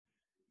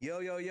Yo,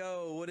 yo,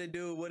 yo, what it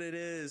do, what it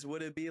is,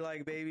 what it be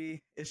like,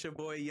 baby? It's your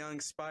boy Young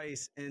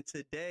Spice. And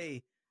today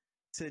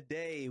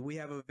we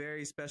have a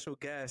very special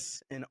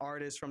guest, an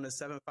artist from the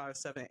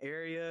 757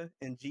 area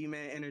and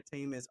G-Man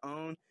Entertainment's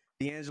own,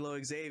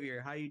 DeAngelo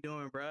Xavier. How you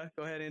doing, bruh?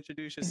 Go ahead and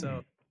introduce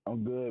yourself.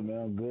 I'm good, man.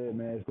 I'm good,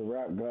 man. It's the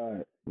rap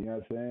god. You know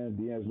what I'm saying?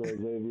 DeAngelo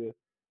Xavier,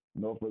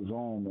 Norfolk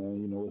Zone,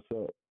 man. You know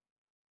what's up?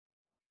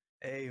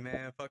 Hey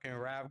man, fucking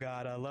rap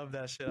god. I love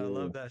that shit. I Yeah.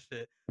 love that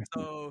shit.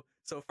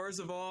 So first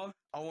of all,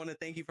 I want to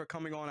thank you for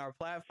coming on our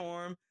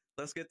platform.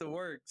 Let's get to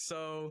work.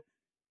 So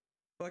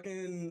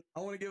fucking I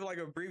want to give like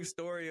a brief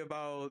story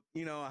about,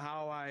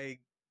 how I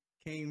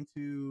came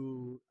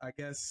to, I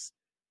guess,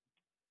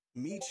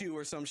 meet you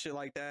or some shit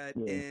like that.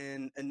 Yeah.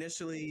 And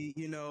initially,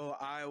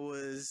 I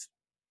was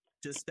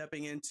just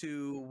stepping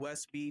into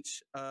West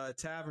Beach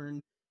Tavern,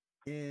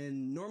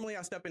 and normally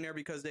I step in there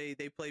because they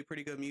play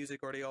pretty good music,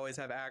 or they always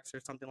have acts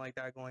or something like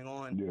that going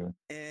on.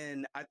 Yeah.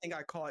 And I think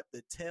I caught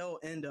the tail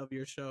end of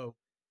your show.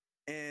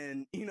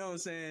 And you know what I'm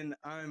saying,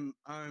 I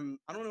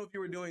don't know if you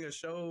were doing a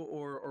show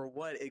or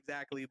what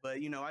exactly, but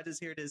I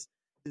just hear this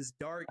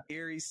dark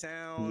eerie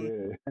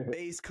sound, Yeah.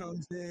 bass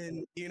comes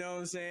in, you know what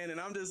I'm saying, and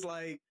I'm just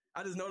like,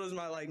 I just noticed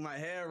my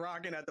head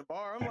rocking at the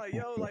bar. I'm like,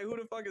 yo, like, who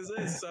the fuck is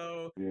this?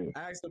 So Yeah.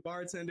 I asked the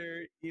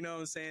bartender, you know what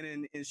I'm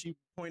saying, and she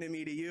pointed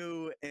me to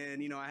you,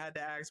 and I had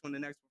to ask when the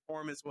next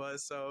performance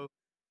was. So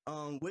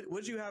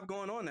what'd you have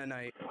going on that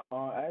night?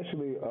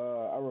 Actually,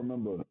 I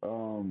remember.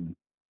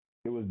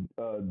 It was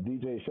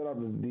DJ. Shout out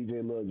to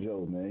DJ Lil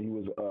Joe, man. He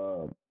was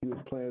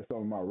playing some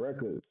of my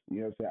records.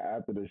 You know what I'm saying?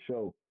 After the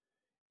show,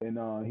 and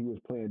he was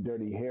playing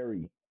Dirty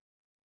Harry.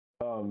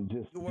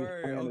 Just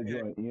Word, playing the okay.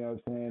 joint. You know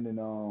what I'm saying?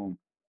 And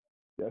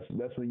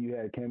that's when you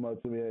had came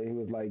up to me. He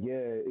was like,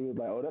 yeah. He was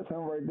like, oh, that's him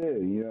right there.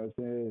 You know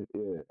what I'm saying?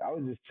 Yeah. I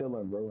was just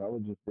chilling, bro. I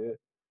was just there.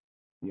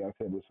 Yeah, I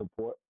said to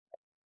support.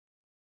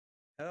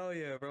 Hell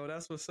yeah, bro.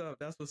 That's what's up.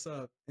 That's what's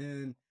up.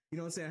 And you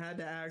know what I'm saying? I had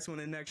to ask when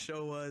the next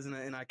show was,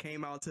 and I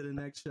came out to the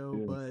next show.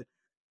 Yeah.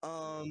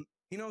 But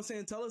you know what I'm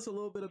saying? Tell us a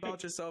little bit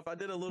about yourself. I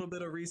did a little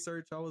bit of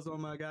research. I was on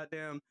my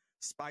goddamn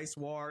Spice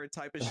War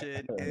type of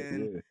shit.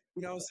 And Yeah.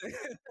 you know what I'm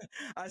saying?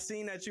 I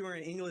seen that you were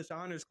in English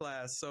honors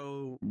class.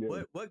 So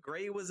Yeah. what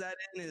grade was that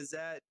in? Is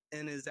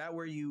that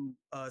where you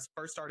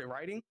first started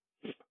writing?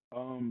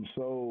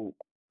 So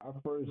I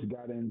first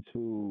got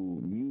into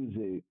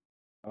music.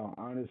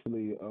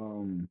 Honestly,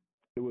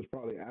 it was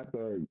probably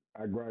after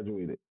I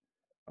graduated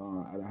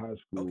out of high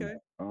school. Okay.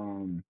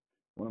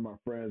 One of my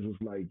friends was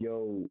like,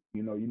 "Yo,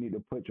 you need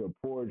to put your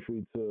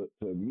poetry to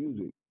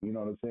music." You know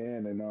what I'm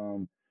saying?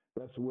 And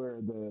that's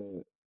where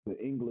the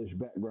English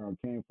background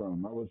came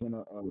from. I was in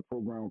a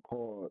program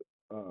called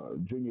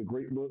Junior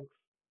Great Books.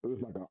 It was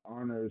like an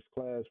honors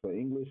class for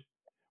English,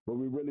 but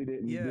we really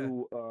didn't Yeah.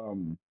 do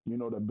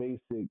the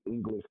basic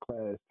English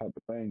class type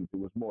of things. It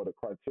was more the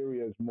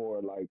criteria is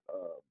more like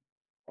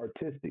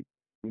artistic.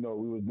 We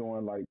was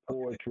doing like Okay.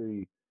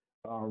 poetry,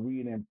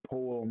 reading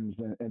poems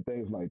and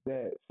things like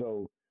that.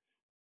 So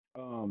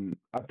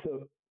I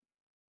took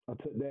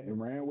that and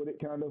ran with it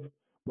kind of,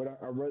 but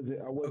I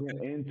wasn't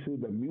Okay. into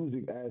the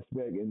music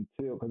aspect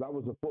until because I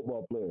was a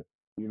football player.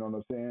 You know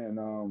what I'm saying?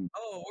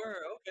 Oh,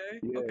 word. Okay.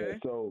 Yeah. Okay.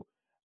 So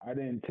I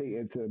didn't take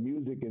into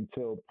music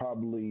until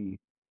probably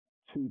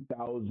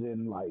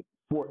 2000 like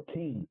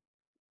 14.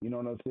 You know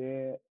what I'm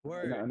saying? And I,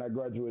 Word. and I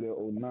graduated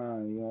in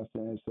 '09. You know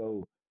what I'm saying?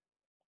 So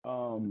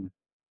um,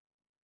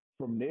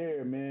 from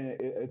there, man,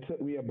 it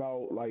took me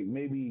about like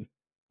maybe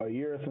a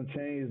year or some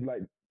change,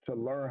 like to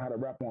learn how to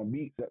rap on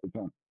beats at the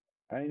time.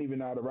 I didn't even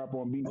know how to rap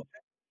on beats. Okay.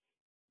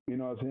 You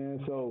know what I'm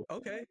saying? So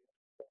Okay.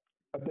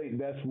 I think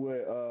that's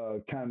what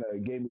kind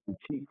of gave me the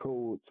cheat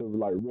code to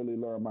like really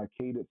learn my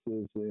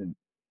cadences and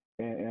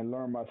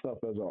learn myself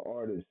as an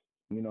artist.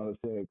 You know what I'm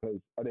saying? Because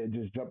I didn't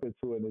just jump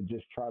into it and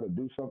just try to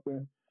do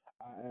something.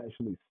 I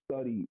actually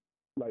studied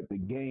like the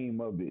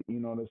game of it. You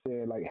know what I'm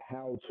saying? Like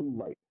how to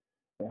write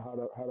and how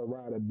to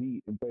ride a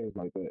beat and things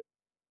like that.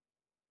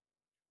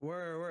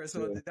 Word, word.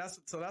 So Yeah. that's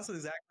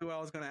exactly what I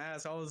was gonna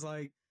ask. I was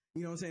like,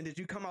 you know what I'm saying? Did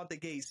you come out the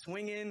gate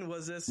swinging?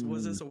 Was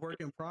Mm. this a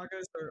work in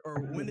progress, or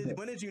when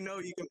did you know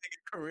you can make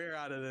a career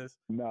out of this?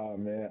 Nah,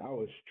 man, I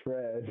was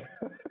trash.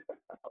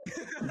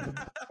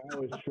 I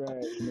was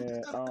trash,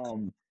 man.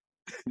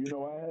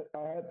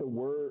 I had the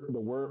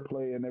word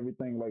play and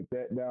everything like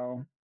that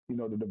down. The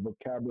Mhm.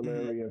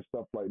 vocabulary and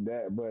stuff like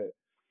that. But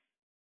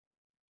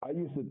I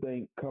used to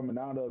think coming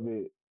out of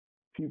it,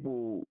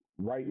 people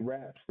write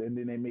raps and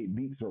then they make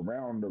beats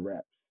around the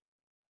raps.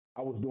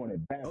 I was doing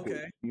it backwards.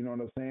 Okay. You know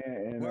what I'm saying?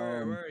 And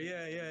Word, word.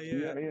 Yeah, yeah, yeah,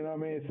 yeah. you know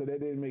what I mean. So that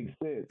didn't make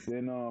sense.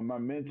 And my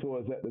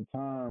mentors at the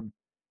time,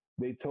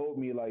 they told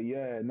me like,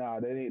 yeah, nah,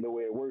 that ain't the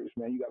way it works,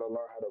 man. You got to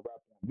learn how to rap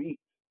on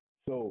beats.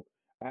 So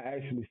I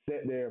actually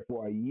sat there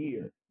for a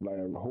year, like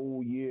a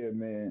whole year,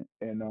 man.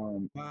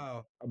 And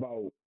Wow.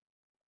 about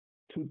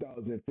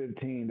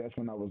 2015, that's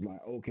when I was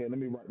like, okay, let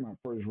me write my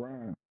first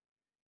rhyme.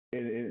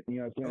 And you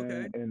know what I'm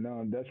saying? Okay.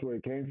 And that's where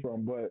it came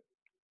from. But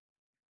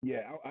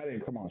yeah, I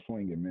didn't come out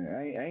swinging, man.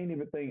 I ain't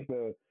even think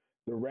the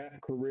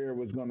rap career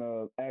was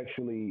gonna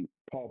actually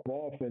pop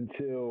off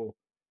until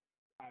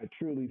I I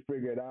truly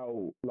figured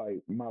out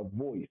like my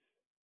voice.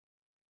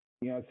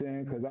 You know what I'm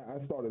saying? Because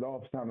I started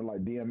off sounding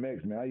like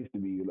DMX, man. I used to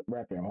be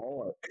rapping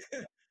hard.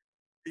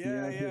 You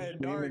Yeah, know, just yeah,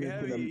 dark, screaming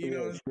into heavy.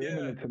 the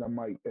screaming Yeah. into the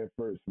mic at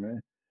first, man.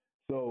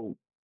 So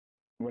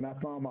when I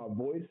found my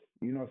voice,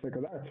 you know what I'm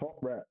saying? Because I talk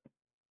rap.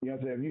 You know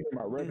what I'm saying? If you hear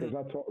my Hmm. records,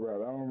 I talk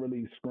rap. I don't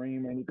really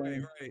scream Right,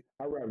 anything. right.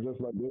 I rap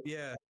just like this.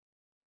 Yeah,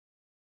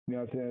 You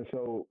know what I'm saying?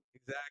 So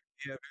exactly.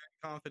 Yeah, very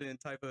confident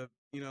type of.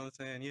 You know what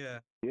I'm saying? Yeah.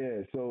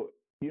 yeah, so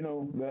you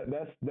know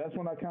that's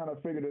when I kind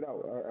of figured it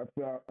out.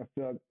 I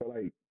felt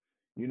like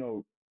you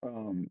know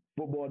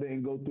football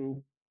didn't go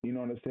through. You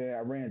know what I'm saying? I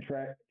ran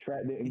track.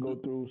 Track didn't Hmm. go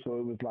through, so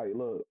it was like,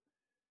 look,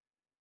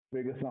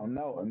 figure something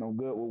out. And I'm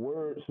good with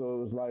words,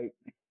 so it was like,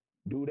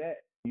 do that.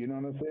 You know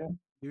what I'm saying?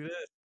 Do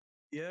this.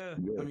 Yeah.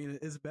 I Yeah, mean,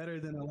 it's better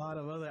than a lot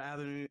of other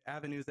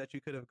avenues that you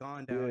could have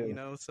gone down.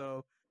 yeah.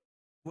 So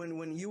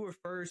when you were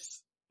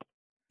first,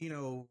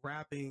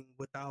 rapping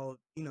without,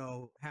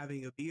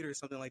 having a beat or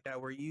something like that,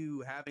 were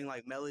you having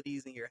like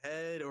melodies in your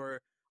head, or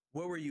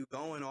what were you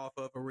going off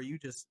of, or were you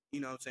just,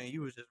 what I'm saying,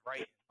 you was just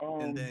writing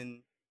and Um,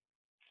 then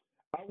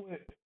I would,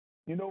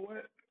 you know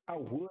what? I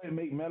would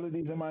make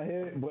melodies in my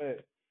head,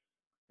 but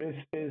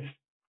it's.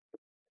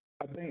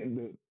 I think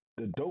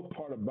the dope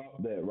part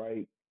about that,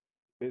 right,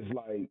 is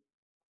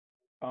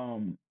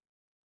um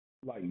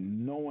like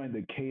knowing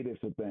the cadence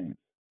of things.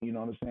 You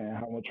know what I'm saying?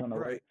 How I'm trying to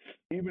write, right.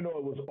 even though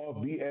it was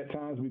offbeat at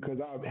times because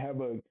I have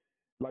a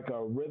like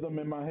a rhythm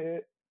in my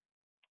head.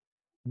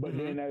 But Hmm.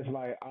 then that's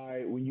like,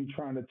 I when you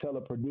trying to tell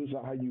a producer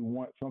how you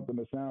want something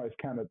to sound, it's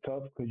kind of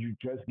tough because you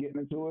just getting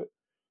into it.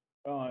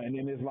 And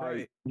then it's like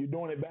Right. you're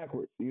doing it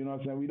backwards. You know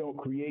what I'm saying? We don't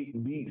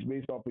create beats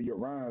based off of your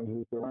rhymes.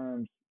 It's the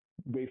rhymes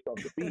based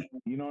off the beat.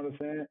 You know what I'm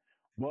saying?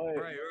 But Right.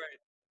 Right.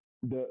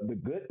 the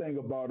good thing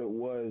about it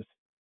was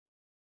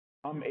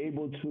I'm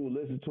able to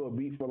listen to a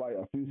beat for like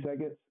a few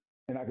seconds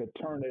and I could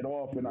turn it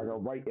off and I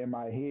could write in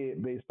my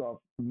head based off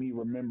me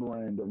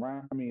remembering the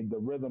rhyme, I mean the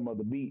rhythm of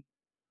the beat.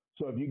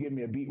 So if you give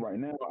me a beat right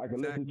now, I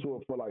can Exactly. listen to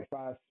it for like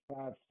five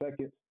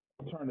seconds,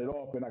 turn it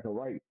off and I can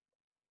write.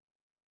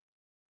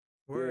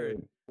 Yeah.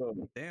 Word.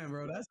 So Damn,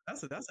 bro,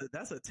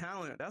 that's a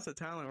talent. That's a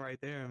talent right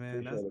there,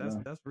 man. appreciate That's it, that's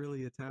man. that's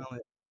really a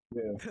talent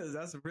Yeah. because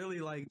that's really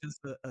like just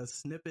a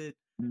snippet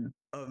Mm,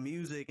 of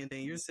music, and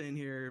then you're sitting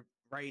here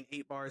writing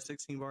 8 bars,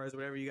 16 bars,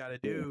 whatever you got to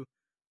yeah. do.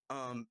 What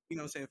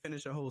I'm saying,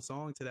 finish a whole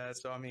song to that.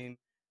 So I mean,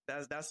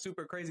 that's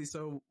super crazy.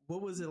 So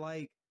what was it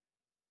like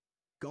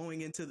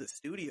going into the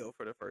studio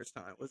for the first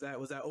time? Was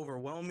that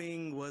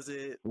overwhelming? Was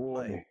it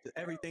like Boy.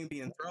 everything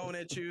being thrown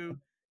at you?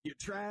 You're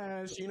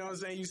trash. You know what I'm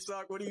saying? You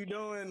suck. What are you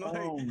doing? Like,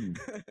 Um,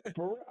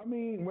 I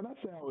mean, when I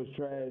say I was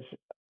trash,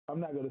 I'm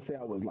not gonna say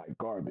I was like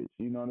garbage.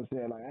 You know what I'm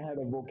saying? Like I had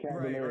a right,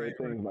 vocabulary right, and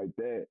right. things like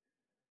that.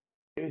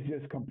 It's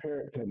just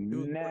compared to It was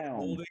more the now.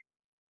 molding.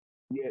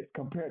 Yes,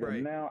 compared to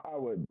Right. now, I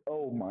would.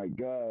 Oh my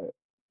god!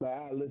 Like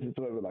I listen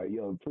to it, and be like,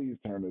 yo, please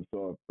turn this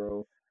off,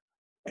 bro.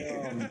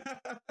 Um,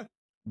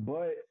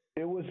 but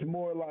it was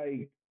more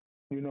like,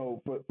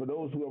 for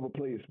those who ever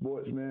played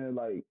sports, man,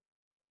 like,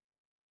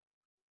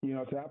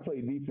 so I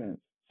play defense,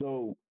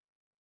 so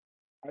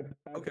I,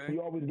 I Okay.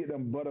 you always get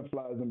them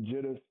butterflies, them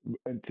jitters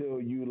until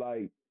you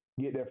like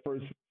get that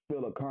first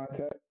feel of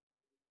contact,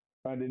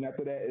 and then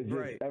after that it's just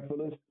Right.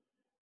 effortless.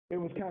 It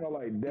was kind of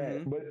like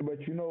that, Hmm. but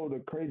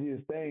the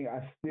craziest thing,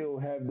 I still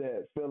have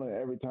that feeling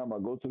every time I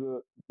go to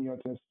the to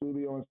the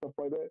studio and stuff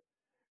like that.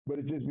 But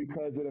it's just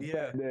because of the Yeah.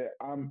 fact that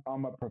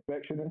I'm a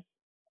perfectionist.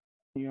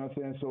 You know what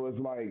I'm saying? So it's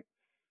like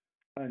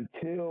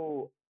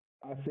until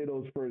I say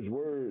those first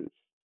words,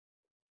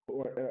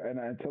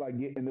 until I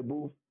get in the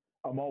booth,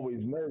 I'm always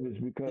nervous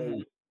Hmm.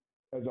 because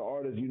as an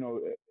artist,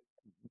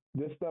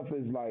 this stuff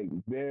is like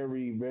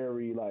very,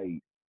 very like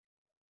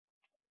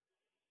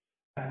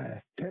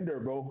tender,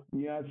 bro.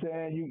 You know what I'm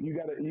saying? You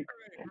gotta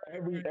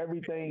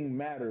everything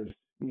matters.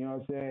 You know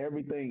what I'm saying?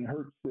 Everything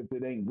hurts if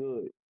it ain't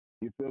good.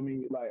 You feel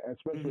me? Like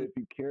especially Hmm. if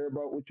you care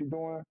about what you're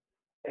doing,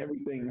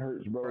 everything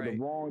hurts, bro. The Right.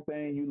 wrong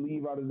thing you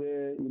leave out of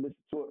there, you listen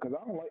to it because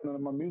I don't like none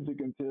of my music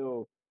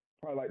until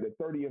probably like the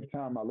 30th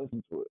time I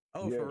listen to it.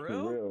 Oh, Yeah, for for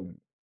real? real,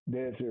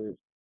 dead serious.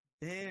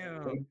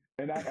 Damn.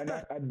 And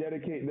I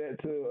dedicate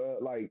that to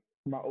like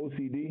my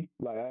OCD.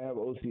 Like I have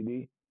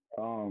OCD.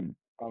 I'm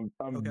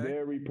Okay.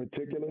 very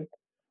particular.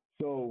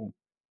 So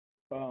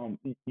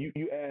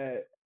you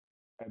add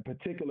a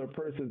particular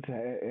person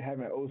to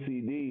having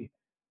OCD.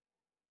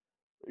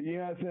 You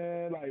know what I'm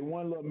saying? Like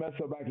one little mess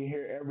up, I can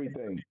hear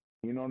everything.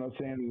 You know what I'm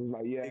saying? It's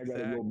like, yeah, I got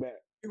to go Exactly. back.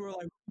 People were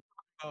like,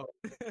 oh,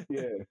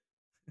 Yeah,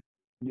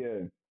 yeah,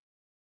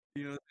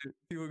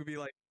 people could be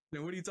like,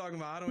 "Man, what are you talking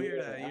about? I don't hear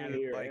yeah. that." I You're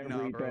hear like,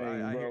 nah, bro.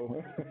 everything, I hear.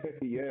 bro.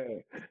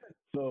 Yeah.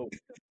 So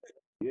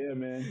yeah,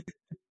 man.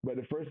 But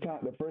the first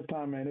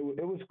time, man, it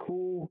was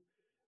cool,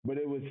 but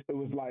it was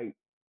like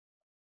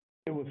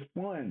it was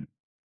fun,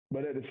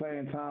 but at the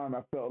same time,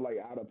 I felt like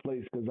out of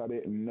place because I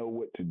didn't know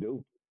what to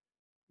do.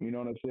 You know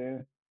what I'm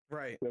saying?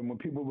 Right. And when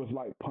people was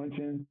like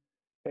punching,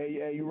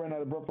 hey, you run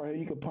out of breath right here,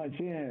 you can punch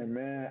in,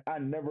 man. I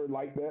never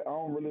liked that. I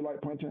don't really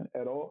like punching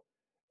at all.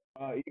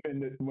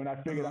 Even when I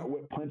Uh figured huh. out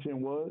what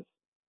punching was,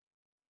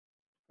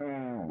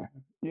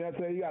 You know what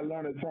I'm saying? You gotta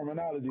learn the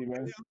terminology,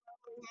 man. Yeah,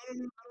 I don't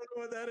know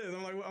what that is.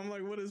 I'm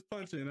like, what is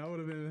punching? I would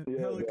have been Yeah,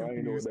 hella bro. I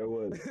didn't know what confused. that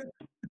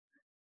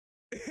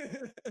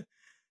was.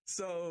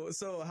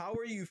 So how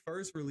were you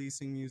first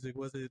releasing music?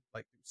 Was it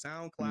like through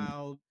Mm.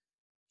 SoundCloud,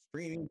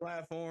 streaming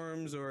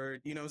platforms, or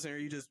you know what I'm saying, or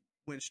you just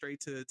went straight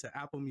to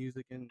Apple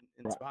Music and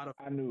Bro, Spotify?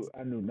 I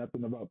knew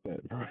nothing about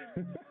that, bro.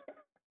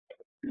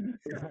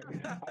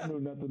 Like, I knew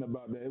nothing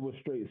about that. It was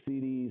straight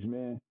CDs,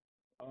 man.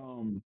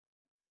 Um,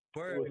 it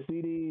Word. was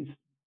CDs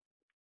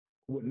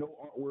with no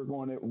artwork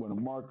on it, with a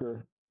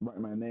marker, write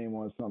my name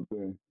on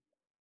something,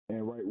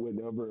 and write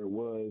whatever it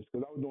was.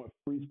 Because I was doing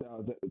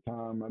freestyles at the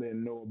time. I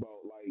didn't know about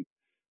like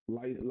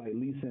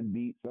leasing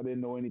beats. I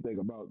didn't know anything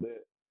about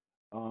that.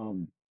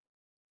 Um,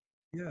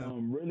 Yeah.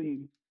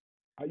 really,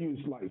 I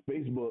used like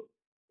Facebook.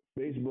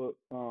 Facebook,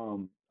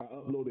 I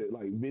uploaded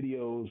like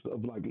videos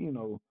of like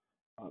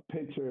a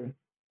picture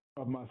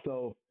of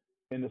myself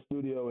in the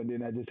studio, and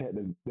then I just had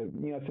you know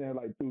what I'm saying,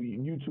 like through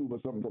YouTube or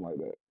something like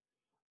that.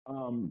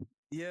 Um,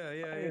 Yeah, I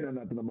ain't yeah, know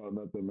nothing about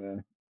nothing,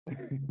 man.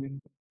 yeah.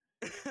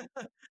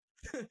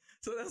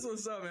 So that's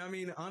what's up, man. I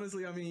mean,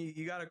 honestly, I mean,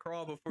 you got to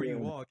crawl before you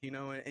Yeah, walk, you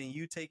know, and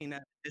you taking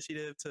that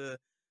initiative to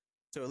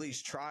at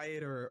least try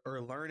it or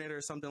learn it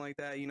or something like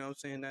that, you know what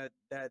I'm saying?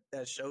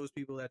 That shows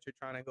people that you're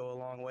trying to go a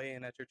long way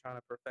and that you're trying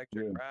to perfect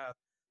your yeah. craft.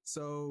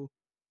 So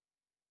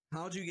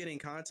how'd you get in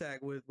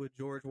contact with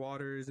George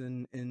Waters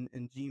and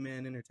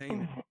G-Man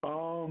Entertainment?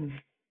 Um,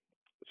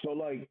 so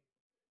like,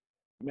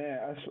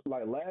 man,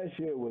 like last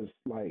year was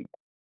like,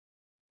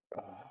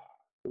 uh,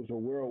 it was a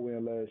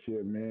whirlwind last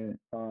year, man.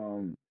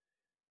 Hmm.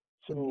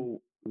 So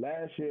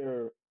last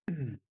year,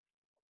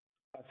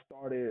 I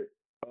started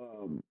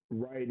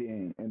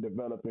writing and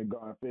developing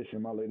Gone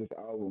Fishing, my latest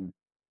album.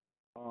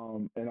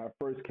 And I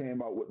first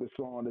came out with the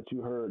song that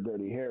you heard,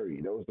 Dirty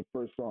Harry. That was the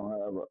first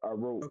song I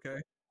wrote.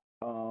 Okay.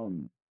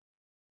 Um,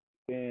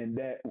 and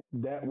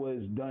that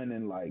was done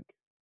in like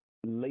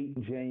late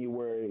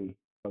January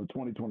of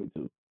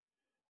 2022.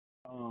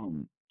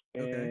 Um,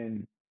 Okay.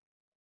 and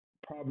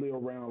probably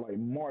around like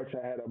March,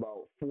 I had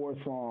about 4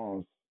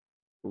 songs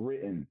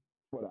written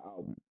for the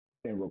album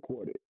and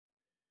recorded.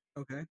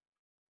 Okay.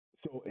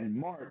 So in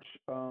March,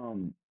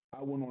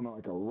 I went on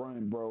like a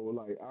run, bro.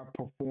 Like I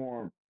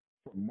performed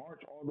from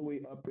March all the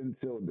way up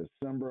until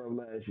December of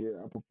last year.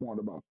 I performed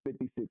about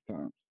 56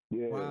 times.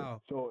 Yeah.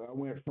 Wow. So I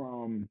went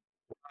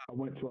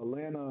to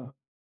Atlanta,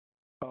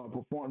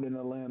 performed in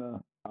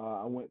Atlanta.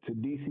 I went to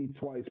DC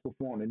twice,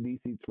 performed in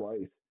DC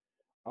twice.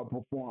 I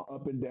performed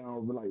up and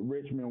down like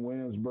Richmond,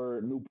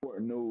 Williamsburg,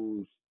 Newport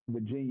News,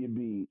 Virginia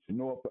Beach,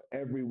 Norfolk,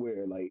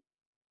 everywhere. Like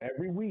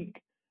every week,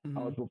 I Hmm.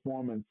 was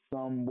performing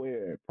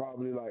somewhere.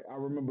 Probably like I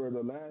remember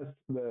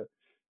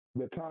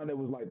the time that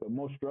was like the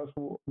most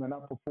stressful. When I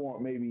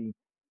performed maybe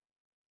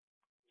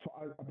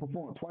I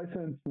performed twice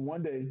in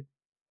one day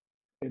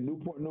in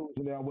Newport News,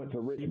 and then I went to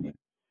Hmm. Richmond,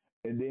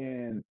 and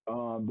then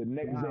the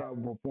next day Wow.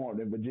 I performed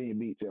in Virginia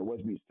Beach at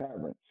West Beach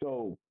Tavern.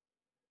 So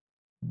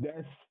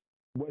that's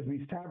West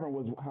Beach Tavern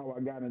was how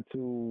I got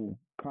into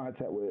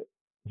contact with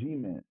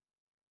G-Man.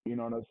 You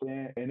know what I'm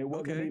saying? And it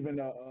wasn't Okay. even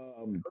a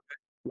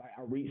like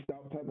I reached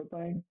out type of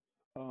thing.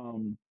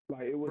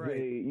 Like it was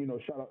a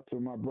Right. shout out to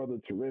my brother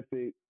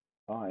Terrific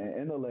and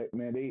Intellect,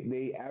 man.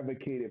 They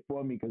advocated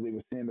for me because they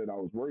were saying that I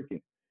was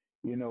working,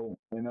 and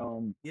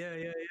Yeah, yeah,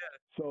 yeah.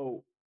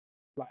 so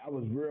like I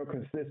was real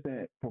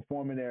consistent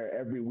performing there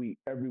every week,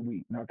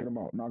 knocking them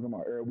out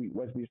every week.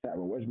 West Beach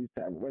Tavern, West Beach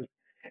Tavern, West.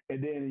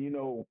 And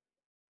then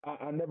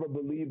I never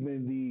believed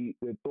in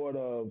the thought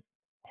of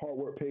hard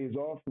work pays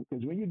off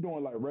because when you're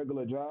doing like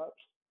regular jobs,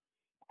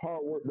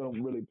 hard work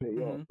don't really pay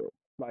off, Hmm. bro.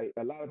 Like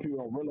a lot of people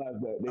don't realize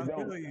that they I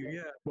don't. feel you.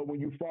 Yeah. But when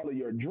you follow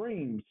your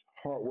dreams,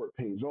 hard work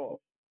pays off,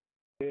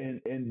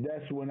 and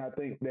that's when I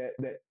think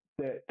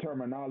that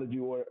terminology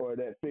or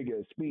that figure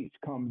of speech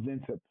comes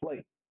into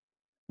play.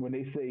 When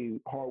they say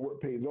hard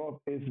work pays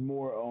off, it's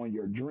more on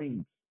your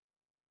dreams,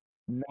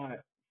 not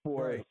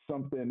for Right.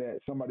 something that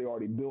somebody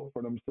already built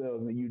for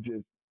themselves and you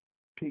just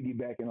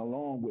piggybacking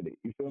along with it.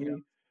 You feel Yeah.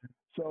 me?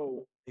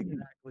 So,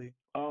 Exactly.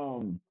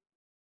 um,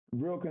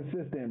 real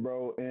consistent,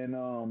 bro. And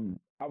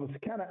I was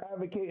kind of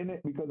advocating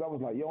it because I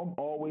was like, yo, I'm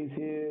always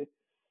here.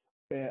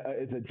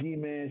 It's a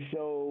G-Man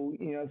show.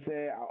 You know what I'm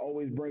saying? I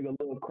always Yeah.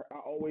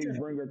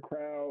 bring a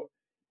crowd.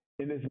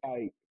 And it's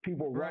like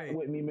people rock Right.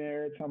 with me, man.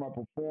 Every time I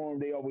perform,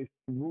 they always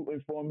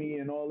rooting for me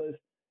and all this.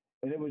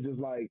 And it was just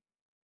like,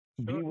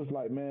 G Sure. was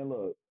like, man,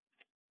 look,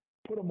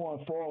 put him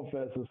on Fall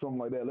Fest or something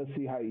like that. Let's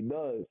see how he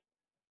does.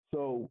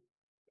 So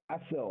I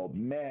sell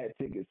mad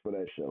tickets for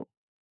that show.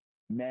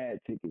 Mad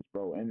tickets,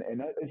 bro. And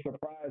it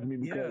surprised me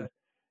because,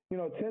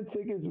 Yeah. 10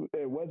 tickets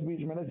at West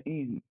Beach, man, that's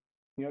easy.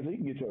 So you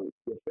can get your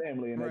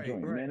family in that Right.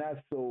 joint. Right. Man,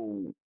 I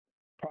sold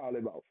probably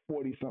about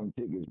 40 something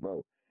tickets,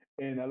 bro.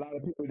 And a lot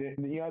of people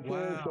didn't, you know what I'm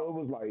saying? Wow. So it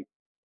was like,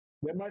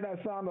 that might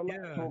not sound a lot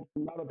Yeah. for a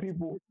lot of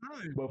people,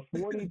 Time. but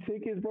 40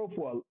 tickets, bro,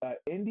 for an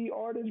indie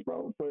artist,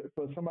 bro, for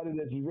somebody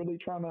that's really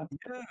trying to,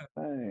 Yeah.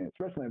 man,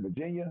 especially in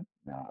Virginia,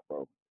 nah,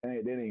 bro, that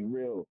ain't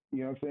real.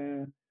 You know what I'm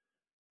saying?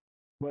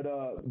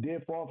 But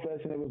did Fall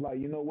Fest, and it was like,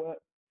 you know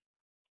what?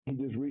 He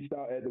just reached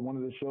out at one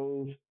of the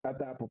shows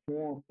after I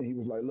performed, and he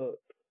was like, "Look,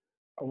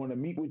 I want to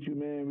meet with you,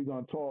 man. We're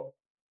gonna talk."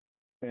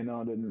 And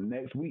the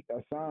next week,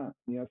 I signed.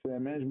 You know what I'm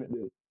saying? Management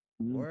did.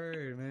 Mm-hmm.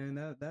 Word,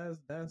 man.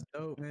 That's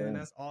dope, man. Yeah.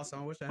 That's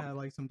awesome. I wish I had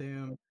like some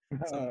Not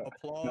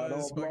applause,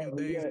 all fucking plausible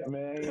things. yet,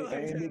 man. I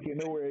Like, ain't making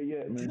nowhere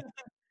yet, man.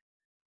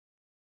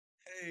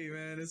 hey,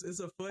 man, it's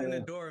a foot in the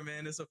Yeah. door,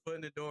 man. It's a foot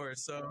in the door.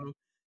 So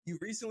you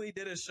recently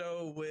did a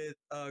show with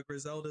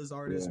Griselda's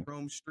artist Yeah.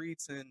 Rome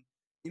Streets, and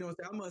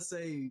I must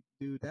say,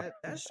 dude,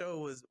 that show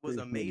was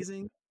Appreciate it.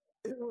 amazing.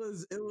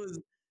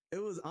 It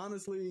was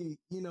honestly,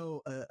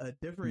 a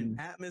different Mm.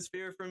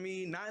 atmosphere for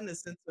me, not in the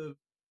sense of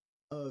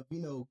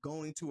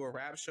going to a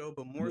rap show,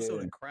 but more so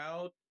Yeah. the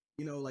crowd.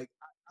 Like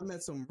I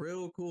met some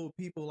real cool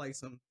people, like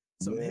some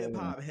hip Yeah.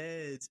 hop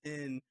heads,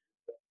 and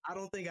I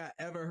don't think I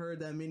ever heard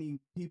that many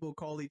people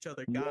call each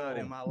other God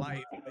in Yo. my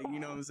life. Like, you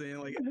know what I'm saying?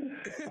 Like,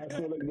 I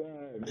swear to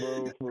God,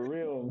 bro, for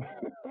real.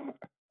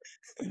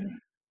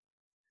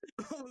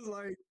 I was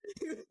like,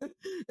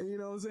 and you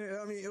know what I'm saying?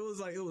 I mean, it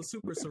was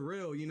super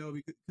surreal,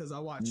 because I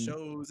watch Mm.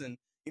 shows and,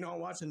 I'm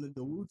watching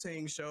the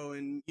Wu-Tang show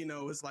and,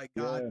 it's like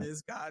God Yeah.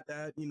 this, God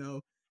that,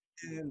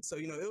 and so,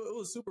 it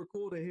was super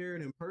cool to hear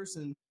it in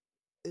person.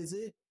 Is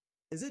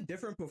it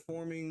different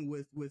performing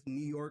with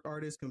New York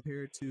artists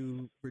compared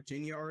to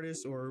Virginia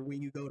artists, or when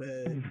you go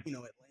to,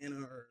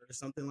 Atlanta or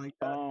something like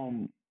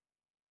that?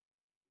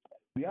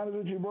 Be honest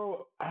with you,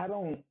 bro, I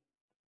don't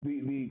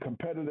the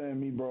competitor in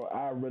me, bro,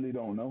 I really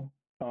don't know.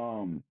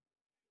 Um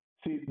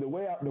See, the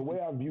way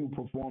I view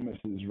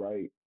performances,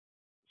 right?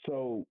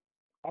 So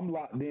I'm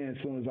locked in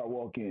as soon as I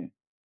walk in.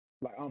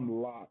 Like I'm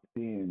locked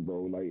in,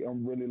 bro. Like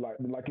I'm really like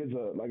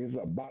it's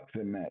a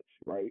boxing match,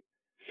 right?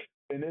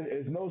 And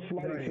it's no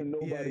slight to Right. Yeah,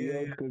 nobody yeah,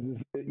 else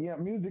yeah. because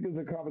music is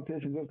a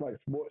competition just like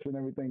sports and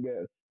everything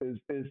else.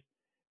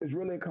 It's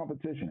really a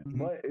competition, Mm-hmm.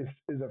 but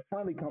it's a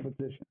friendly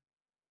competition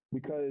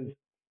because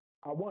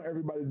I want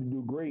everybody to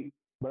do great,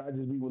 but I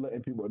just be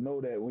letting people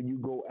know that when you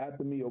go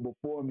after me or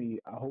before me,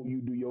 I hope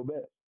you do your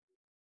best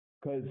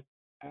because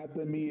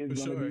after me is For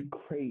gonna sure. be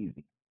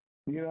crazy.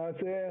 You know what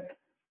I'm saying?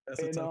 That's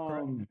a And tough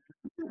crowd.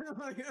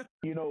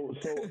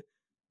 so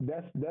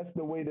that's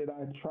the way that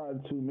I try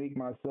to make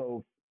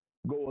myself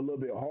go a little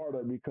bit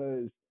harder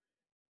because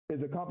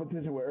it's a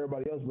competition with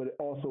everybody else, but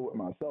also with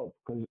myself.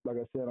 Because like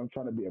I said, I'm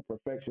trying to be a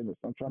perfectionist.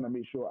 I'm trying to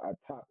make sure I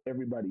top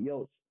everybody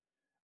else.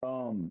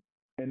 Um,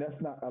 and that's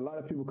not a lot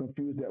of people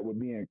confuse that with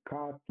being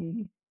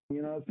cocky.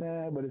 You know what I'm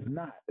saying? But it's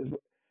not.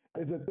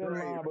 It's a thin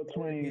Right. line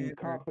between Arrogant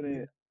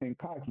confident and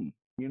cocky.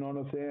 You know what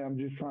I'm saying? I'm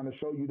just trying to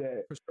show you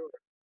that for sure.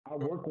 I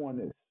work on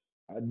this.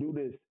 I do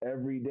this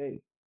every day.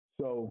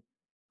 So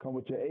come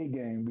with your A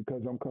game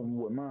because I'm coming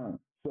with mine.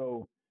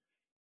 So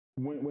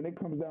when it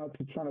comes down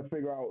to trying to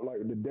figure out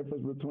like the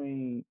difference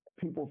between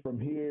people from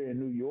here in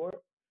New York,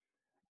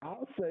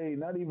 I'll say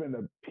not even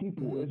the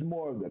people. Mm-hmm. It's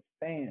more of the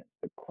fans,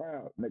 the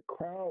crowd. The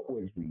crowd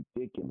was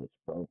ridiculous,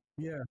 bro.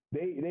 Yeah.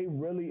 They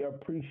really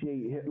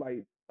appreciate it.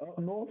 Like up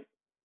north,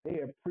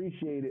 they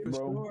appreciate it, For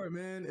bro. sure,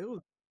 man. It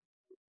was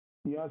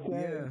You know what I'm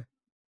saying? yeah.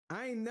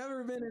 I ain't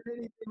never been in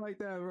anything like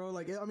that, bro.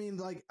 Like, I've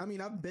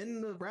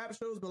been to rap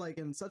shows, but like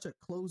in such a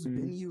close Mm-hmm.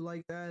 venue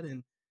like that,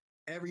 and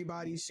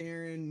everybody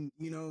sharing,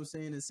 what I'm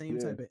saying, the same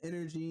Yeah, type of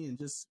energy, and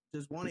just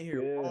want to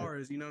hear yeah,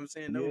 bars, what I'm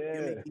saying, no yeah,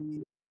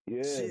 gimmicky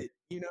yeah. shit,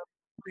 want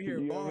to hear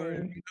You know what I bars,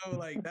 mean?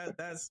 like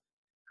that's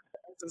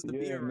just to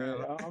be Yeah, man.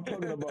 around. I'm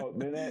talking about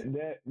man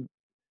that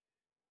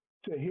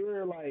to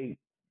hear like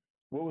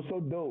what was so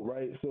dope,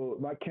 right? So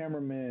my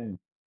cameraman,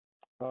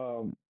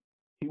 um,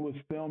 he was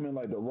filming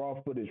like the raw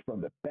footage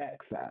from the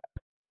backside.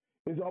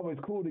 It's always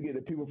cool to get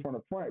the people from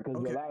the front because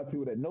a Okay. lot of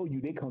people that know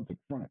you, they come to the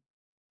front.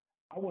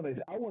 I want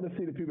to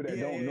see the people that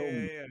Yeah, don't yeah, know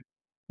yeah, me. yeah.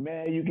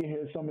 Man, you can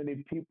hear so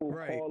many people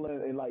Right.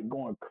 calling and like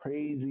going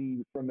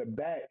crazy from the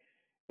back.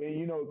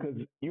 And because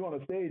you on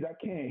the stage, I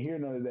can't hear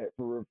none of that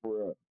for real, for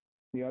real.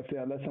 You know what I'm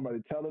saying? Unless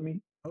somebody telling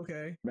me,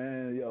 Okay.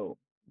 man, yo,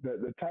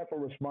 the type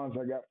of response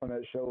I got from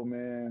that show,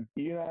 man,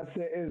 you know what I'm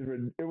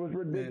saying? It was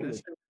Man,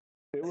 ridiculous.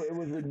 It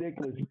was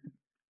ridiculous.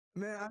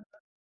 man,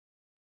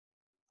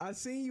 I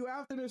seen you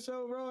after the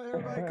show, bro.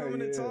 Everybody coming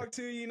to Yeah, talk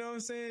to you, what I'm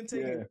saying,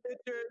 taking yeah.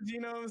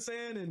 pictures, what I'm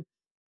saying, and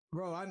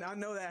bro, I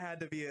know that had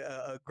to be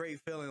a great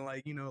feeling,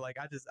 like like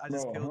I just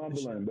Bro, killed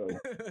this shit. humbling though.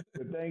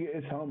 The thing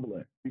is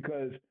humbling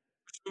because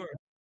Sure.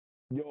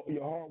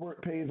 your hard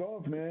work pays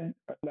off, man.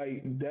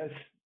 Like that's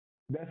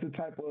the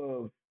type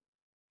of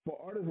for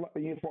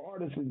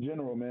artists in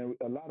general, man.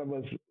 A lot of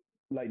us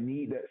like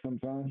need that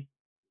sometimes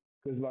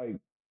because like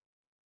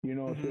what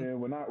I'm Mm-hmm. saying.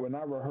 When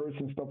I rehearse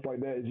and stuff like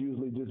that, it's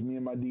usually just me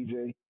and my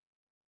DJ.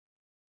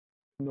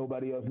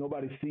 Nobody else.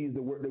 Nobody sees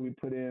the work that we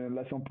put in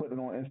unless I'm putting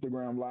it on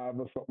Instagram Live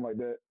or something like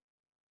that.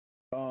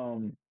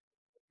 Um,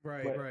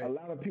 Right, but a right.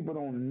 lot of people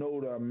don't know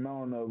the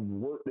amount of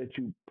work that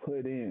you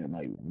put in,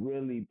 like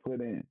really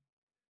put in.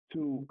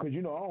 To because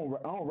I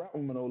don't rap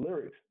with no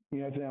lyrics. You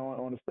know what I'm saying?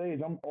 On the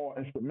stage, I'm all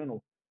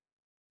instrumental,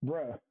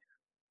 bruh.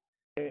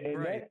 And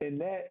Right.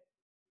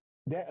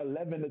 that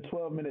 11 to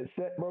 12 minute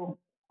set, bro.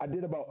 I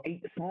did about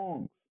 8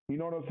 songs. You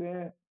know what I'm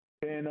saying?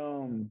 And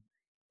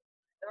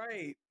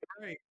Right,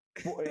 right.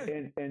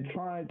 And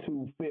trying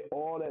to fit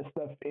all that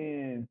stuff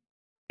in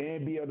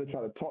and be able to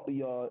try to talk to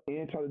y'all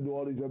and try to do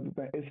all these other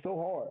things. It's so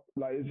hard.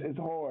 Like it's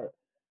hard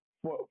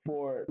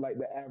for like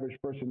the average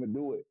person to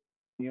do it.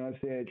 You know what I'm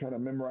saying? Trying to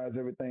memorize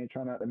everything,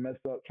 trying not to mess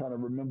up, trying to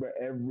remember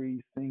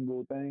every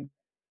single thing.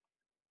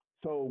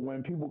 So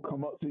when people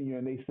come up to you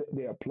and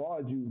they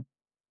applaud you,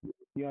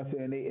 you know what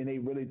I'm saying, they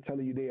really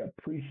telling you they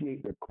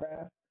appreciate the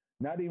craft,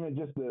 not even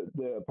just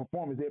the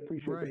performance, they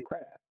appreciate the Right.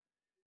 craft.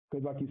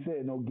 Because like you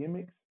said, no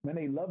gimmicks, man,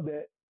 they love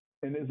that,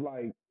 and it's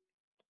like,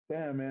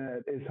 damn,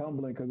 man, it's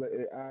humbling because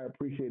I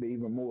appreciate it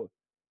even more.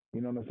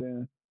 You know what I'm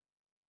saying?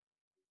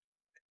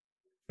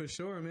 For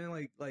sure, man.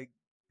 Like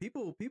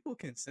people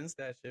can sense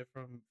that shit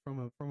from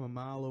a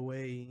mile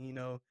away. You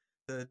know,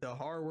 the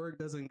hard work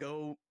doesn't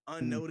go Mm.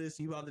 unnoticed.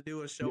 You about to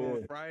do a show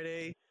on Yeah,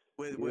 Friday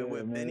yeah, with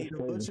man, Benny it's the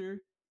crazy. Butcher.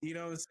 You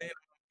know what I'm saying?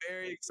 I'm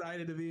very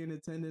excited to be in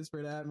attendance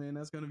for that, man.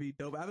 That's gonna be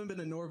dope. I haven't been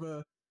to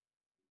Norva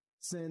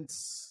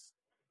since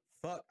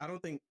I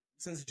don't think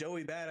since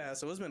Joey Badass.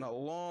 So it's been a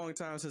long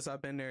time since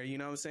I've been there. You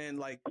know what I'm saying?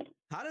 Like,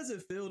 how does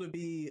it feel to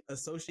be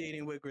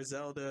associating with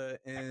Griselda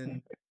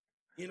and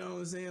you know what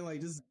I'm saying?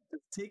 Like just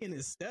taking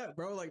his step,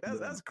 bro. Like Yeah,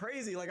 that's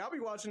crazy. Like I'll be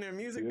watching their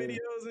music yeah,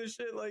 videos and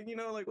shit. Like, you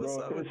know, like what's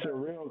bro, up with it's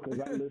surreal because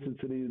I listen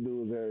to these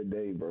dudes every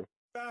day, bro.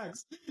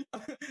 facts?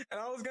 And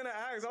I was gonna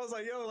ask, I was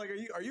like, yo, like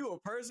are you a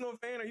personal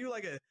fan? Are you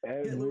like a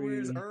Hitler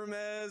wears Every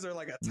Hermes or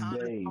like a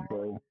Thomas? day,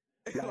 bro.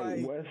 Like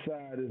Like, West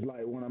Side is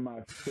like one of my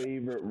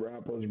favorite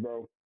rappers,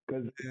 bro.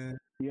 Cause yeah,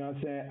 you know what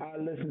I'm saying. I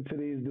listen to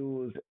these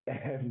dudes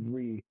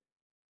every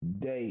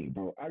day,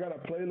 bro. I got a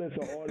playlist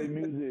of all their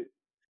music,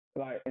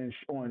 like and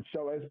on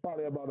show. It's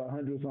probably about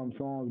 100 some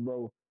songs,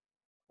 bro,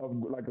 of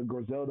like a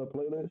Griselda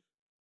playlist.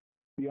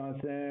 You know what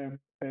I'm saying?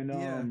 And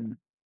yeah.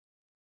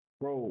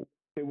 bro,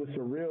 it was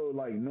surreal,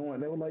 like knowing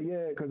they were like,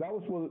 yeah, because I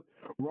was supposed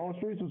Ron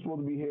Streets was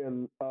supposed to be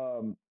here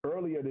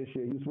earlier this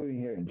year. He was supposed to be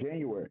here in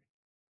January.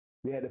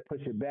 They had to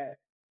push it back.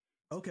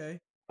 Okay.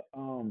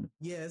 Um,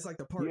 Yeah, it's like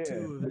the part yeah,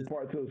 two of the his.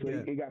 part two. So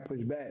Yeah. it got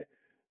pushed back.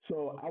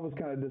 So I was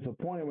kind of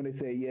disappointed when they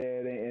said, yeah,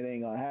 it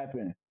ain't gonna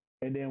happen.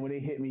 And then when they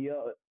hit me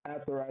up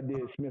after I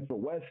did Smith for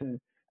Wesson,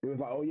 it was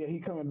like, oh yeah, he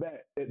coming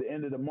back at the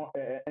end of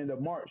end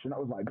of March, and I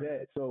was like,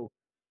 that. So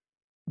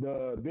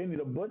the Benny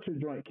the Butcher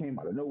joint came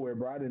out of nowhere,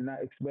 bro. I did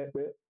not expect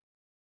it.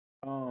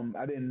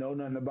 I didn't know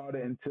nothing about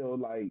it until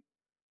like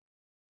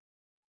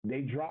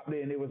they dropped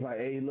it, and it was like,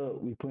 hey,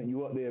 look, we putting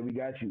you up there, we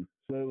got you.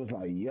 So it was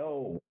like,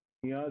 yo,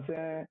 you know what I'm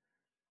saying?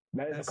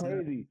 That's That's it.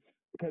 crazy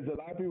because a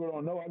lot of people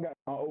don't know. I got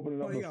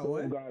opening Oh, up you for got Soul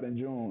what? God in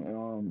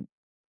June.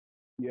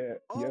 Yeah,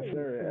 yes Oh,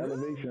 sir, for real?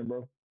 Elevation,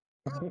 bro.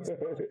 Bro, Soul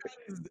God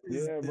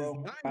Yeah, is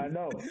bro. I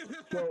know.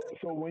 nice.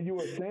 So when you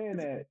were saying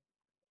that,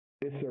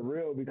 it's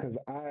surreal because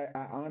I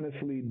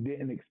honestly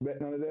didn't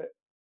expect none of that.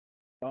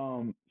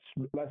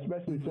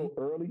 Especially Hmm. so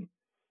early.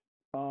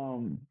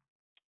 Um,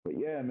 but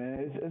yeah,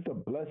 man, it's a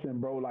blessing,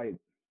 bro. Like,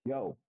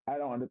 yo, I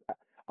don't.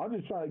 I'm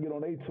just trying to get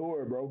on a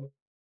tour, bro.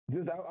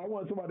 Just I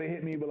want somebody to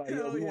hit me, but like, yo,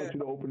 Hell we yeah, want you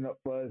to open up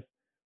for us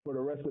for the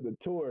rest of the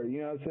tour.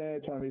 You know what I'm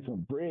saying? Trying to make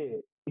some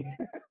bread.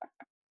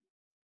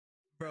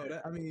 bro.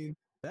 I mean,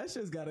 that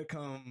shit's got to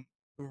come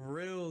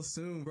real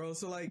soon, bro.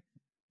 So like,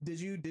 did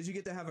you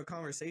get to have a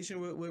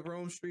conversation with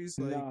Rome Streets,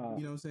 like Nah.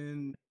 you know what I'm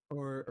saying,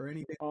 or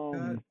anything like that?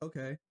 Um.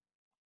 Okay,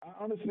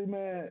 Honestly,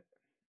 man,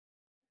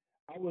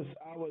 I was.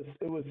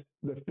 It was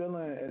the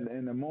feeling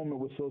and the moment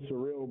was so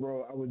surreal,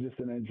 bro. I was just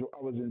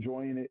I was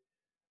enjoying it.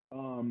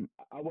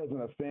 I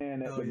wasn't a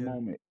fan at hell the yeah.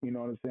 moment. You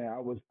know what I'm saying? I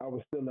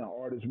was still in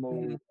artist Mhm.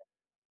 mode.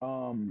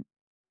 Um,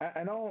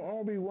 and I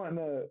don't be wanting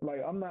to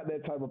like. I'm not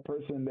that type of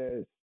person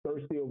that's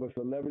thirsty over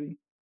celebrity.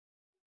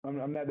 I'm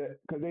not that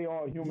because they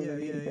all human to Yeah,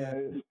 me.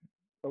 yeah, yeah,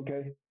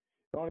 Okay.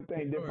 The only for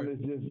thing sure. different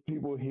is just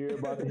people hear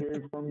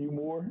from you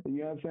more. You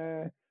know what I'm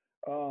saying?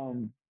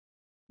 Um,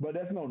 but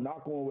that's no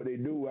knock on what they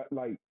do.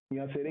 Like you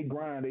know what I'm saying? They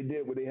grind. They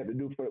did what they had to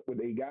do for what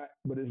they got.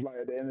 But it's like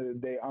at the end of the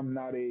day, I'm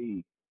not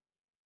a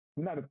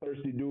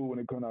thirsty dude when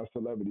it comes to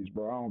celebrities,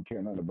 bro. I don't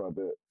care nothing about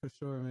that. For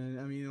sure, man.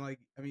 I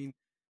mean,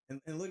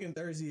 and looking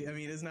thirsty. I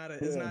mean, it's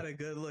Yeah, not a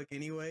good look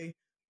anyway.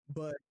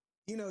 But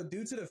you know,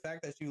 due to the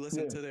fact that you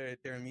listen yeah, to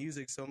their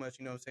music so much,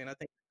 you know what I'm saying. I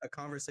think a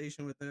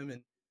conversation with them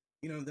and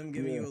you know them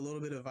giving yeah. you a little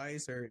bit of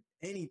advice or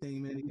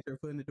anything, man, to get your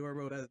foot in the door,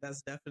 bro.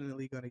 That's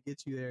definitely gonna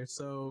get you there.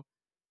 So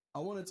I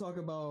want to talk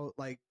about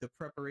like the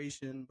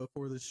preparation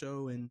before the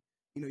show, and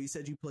you know, you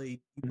said you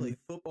Mhm. played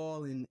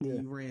football and Yeah.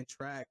 you ran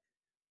track.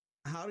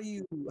 How do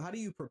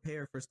you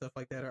prepare for stuff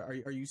like that?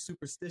 Are you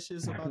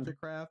superstitious about your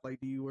craft? Like,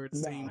 do you wear the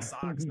same Nah.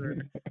 socks or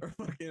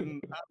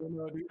fucking I don't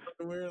know? Do you have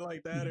to wear it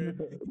like that or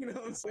you know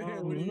what I'm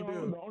saying? What do you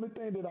No, do? the only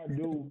thing that I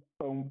do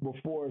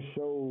before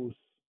shows,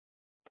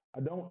 I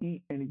don't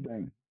eat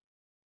anything.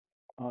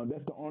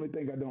 That's the only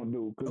thing I don't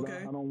do because Okay.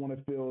 I don't want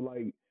to feel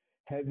like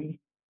heavy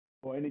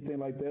or anything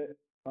like that.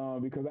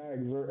 Because I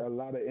exert a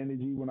lot of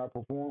energy when I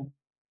perform.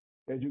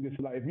 As you can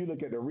see, like if you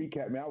look at the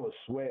recap, man, I was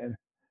sweating.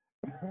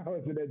 I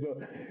was in that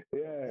joke.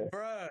 Yeah,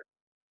 Bruh.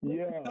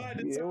 yeah. Side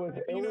to It side, was,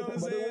 you know what I'm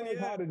but it saying? was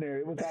Yeah. hot in there.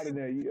 It was hot in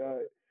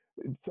there.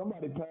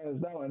 Somebody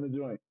passed out in the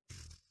joint.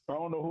 I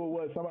don't know who it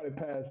was. Somebody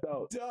passed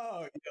out.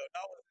 Dog, yo,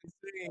 that was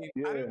insane.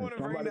 I didn't Yeah, want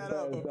to bring somebody that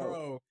up, passed but out.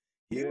 bro,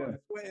 he Yeah. was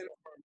sweating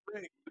for a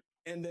break,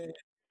 and then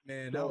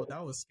man, So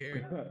that was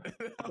scary.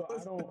 That so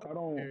was I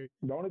don't. scary.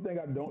 The only thing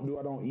I don't do,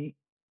 I don't eat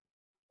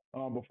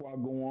before I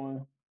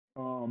go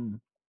on.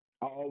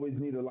 I always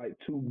need like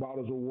 2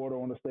 bottles of water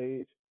on the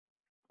stage.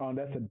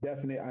 That's a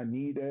definite. I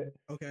need that.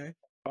 Okay.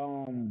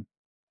 Um,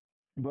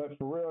 but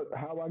for real,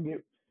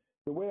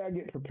 the way I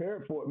get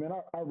prepared for it, man,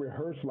 I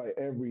rehearse like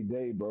every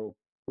day, bro.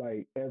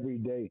 Like every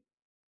day.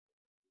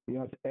 You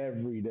know, it's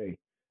every day.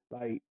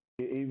 Like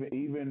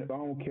even if I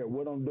don't care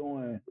what I'm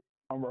doing,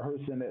 I'm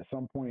rehearsing at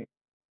some point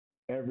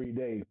every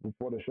day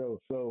before the show.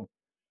 So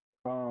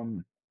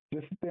um,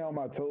 just to stay on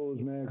my toes,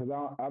 man, because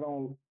I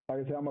don't like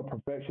I said, I'm a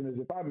perfectionist.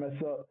 If I mess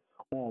up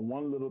on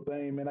one little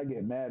thing, man, I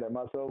get mad at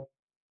myself.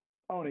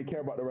 I don't even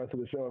care about the rest of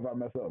the show if I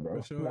mess up, For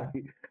bro. sure.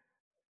 Like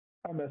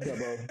I mess up,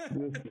 bro.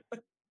 Just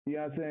you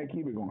know what I'm saying?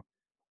 Keep it going.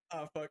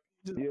 Ah, fuck.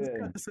 Just Yeah,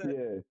 cut the set.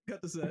 yeah.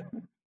 Cut the set.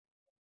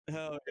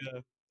 Hell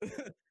yeah.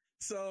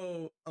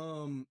 So,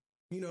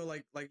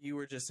 like you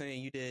were just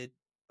saying, you did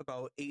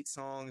about 8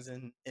 songs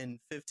in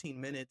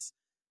 15 minutes.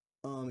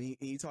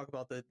 You talk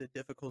about the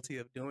difficulty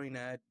of doing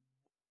that.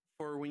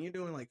 For when you're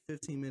doing like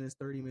 15 minutes,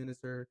 30 minutes,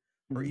 or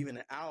even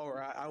an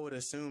hour, I would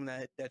assume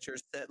that your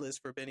set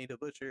list for Benny the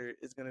Butcher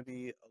is going to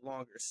be a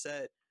longer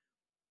set.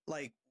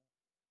 Like,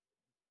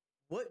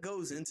 what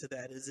goes into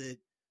that? Is it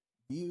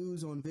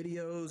views on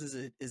videos?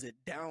 Is it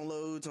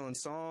downloads on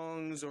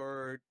songs?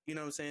 Or what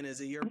I'm saying,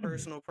 is it your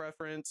personal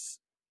preference?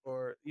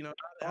 Or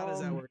how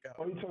does that work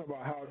out? You talking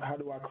about how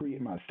do I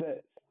create my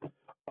sets?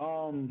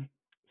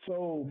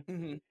 So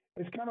Mm-hmm.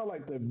 it's kind of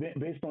like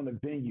based on the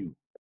venue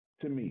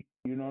to me.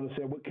 You know what I'm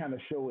saying? What kind of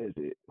show is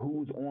it?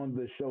 Who's on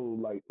the show?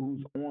 Like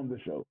who's on the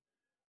show?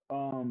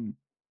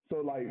 So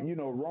like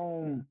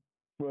Rome,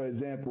 for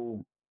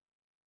example,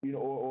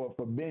 or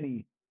for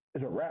Benny,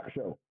 it's a rap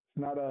show.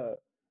 It's not a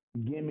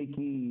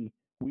gimmicky.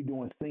 We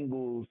doing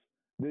singles.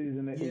 These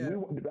and that. Yeah.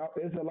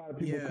 There's a lot of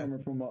people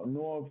coming from up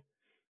north.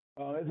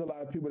 There's a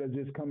lot of people that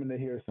just coming to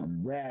hear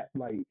some rap,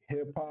 like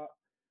hip hop.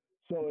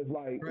 So it's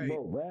like, Right.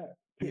 bro, rap.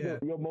 Yeah.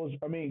 Your most,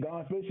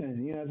 Gone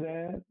Fishing. You know what I'm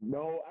saying?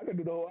 No, I could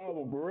do the whole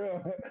album for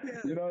real. Yeah.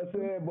 You know what I'm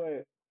saying?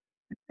 But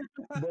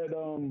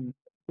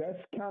that's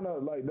kind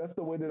of like that's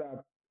the way that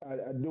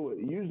I do it.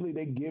 Usually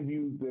they give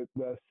you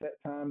the set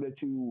time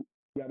that you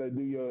got to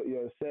do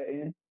your set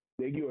in.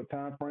 They give you a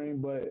time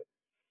frame, but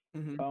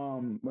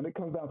when it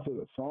comes down to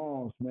the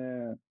songs,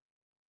 man,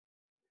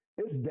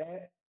 it's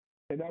that.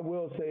 And I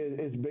will say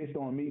it's based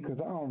on me because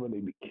I don't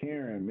really be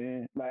caring,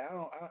 man. Like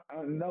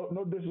I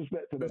no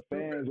disrespect to the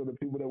fans or the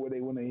people that what they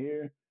want to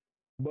hear,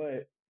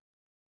 but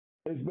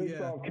it's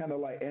based off kind of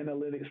like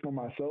analytics for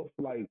myself.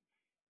 Like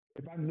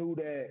if I knew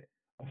that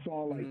a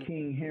song like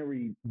King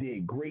Henry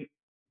did great,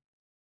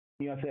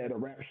 you know what I'm saying, at a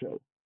rap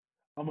show,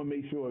 I'm gonna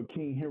make sure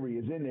King Henry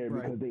is in there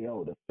because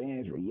the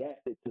fans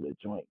reacted to the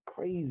joint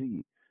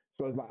crazy.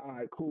 So it's like, all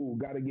right, cool,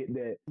 gotta get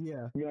that.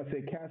 Yeah. You know what I'm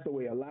saying?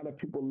 Castaway. A lot of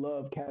people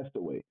love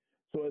Castaway.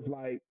 So it's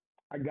like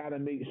I gotta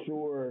make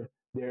sure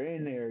they're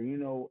in there,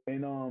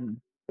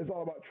 and it's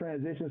all about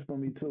transitions for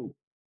me too.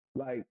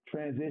 Like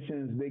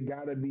transitions, they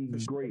gotta be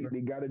great.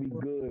 They gotta be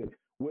good.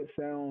 What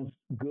sounds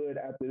good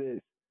after this?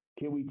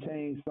 Can we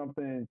change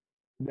something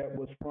that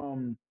was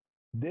from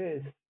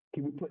this?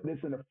 Can we put this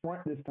in the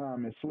front this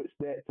time and switch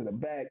that to the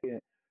back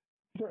and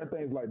certain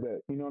things like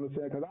that? You know what I'm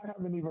saying? Because I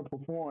haven't even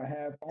performed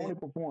half. Only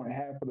performed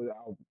half of the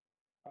album.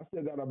 I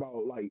still got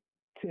about like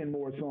 10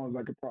 more songs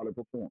I could probably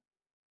perform.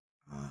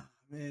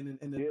 Man,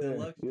 and the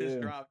deluxe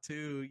just dropped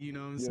too. You know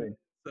what I'm saying?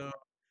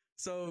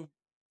 So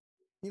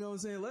you know what I'm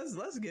saying?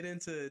 Let's get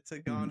into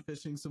Gone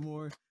Fishing some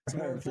more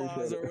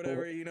applause or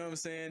whatever. You know what I'm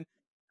saying?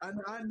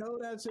 I know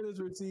that shit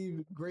has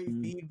received great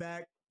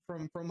feedback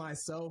from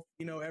myself.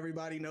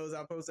 Everybody knows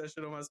I post that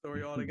shit on my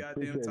story all the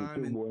goddamn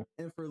time.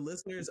 And for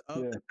listeners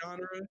of the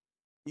genre,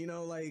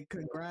 like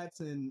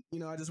congrats. And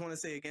I just want to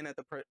say again that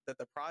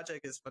the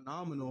project is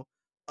phenomenal.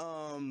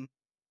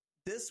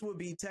 This would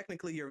be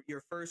technically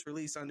your first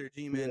release under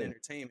G-Man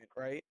Entertainment,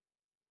 right?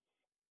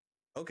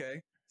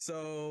 Okay.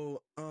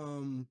 So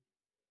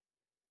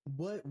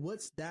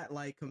what's that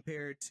like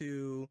compared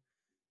to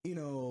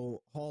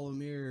Hall of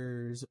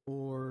Mirrors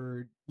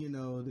or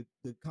the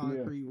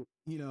Concrete, or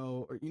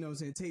what I'm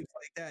saying, tapes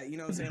like that,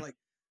 what I'm saying, like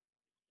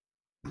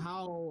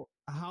how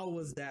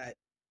was that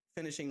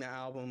finishing the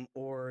album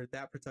or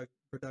that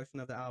production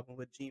of the album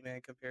with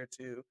G-Man compared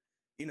to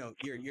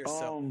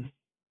yourself?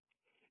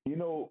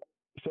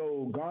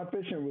 So Gone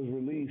Fishing was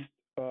released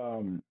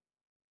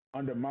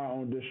under my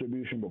own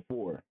distribution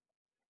before.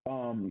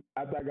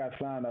 After I got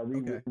signed, I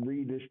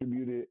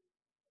redistributed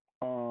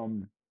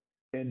and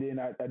then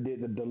I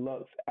did the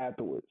deluxe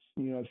afterwards.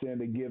 You know what I'm saying,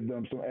 to give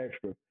them some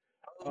extra.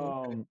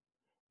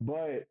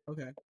 But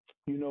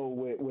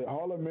with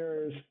Hall of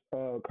Mirrors,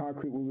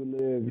 Concrete Where We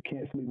Live,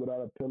 Can't Sleep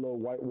Without a Pillow,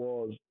 White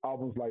Walls,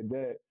 albums like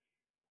that.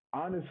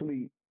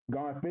 Honestly,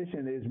 Gone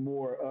Fishing is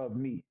more of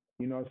me.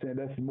 You know what I'm saying?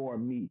 That's more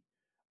me.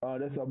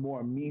 That's a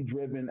more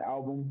me-driven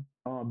album,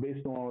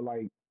 based on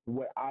like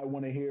what I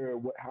want to hear,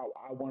 how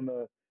I want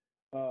to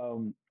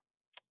um,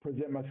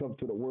 present myself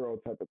to the world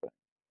type of thing.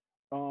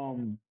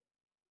 Um,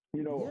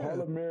 Hall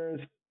Yeah, of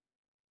Mirrors.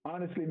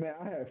 Honestly, man,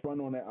 I had fun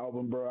on that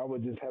album, bro. I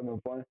was just having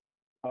fun.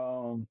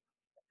 Um,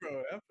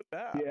 bro. After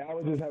that, yeah, I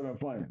was just having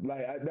fun.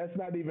 Like that's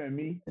not even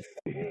me.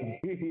 You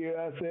know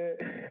what I'm saying?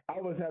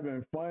 I was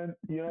having fun.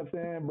 You know what I'm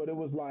saying? But it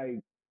was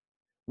like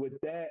with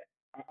that,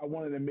 I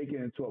wanted to make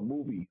it into a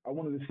movie. I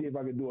wanted to see if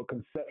I could do a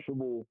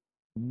conceptual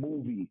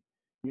movie.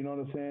 You know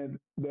what I'm saying?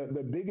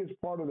 The biggest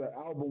part of the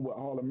album with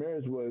Hall of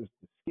Mirrors was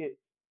the skit.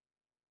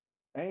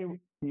 Ain't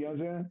you know what I'm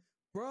saying?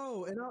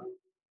 bro. And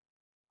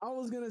I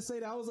was gonna say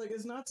that I was like,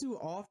 it's not too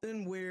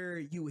often where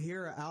you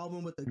hear an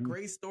album with a Mhm.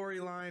 great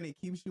storyline. It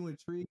keeps you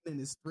intrigued and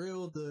is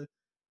thrilled. The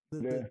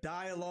Yeah,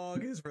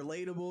 dialogue is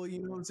relatable.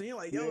 You know what I'm saying?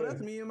 Like, yo, yeah,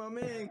 that's me and my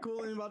man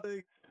cooling about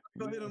to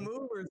go hit a yeah.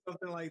 move or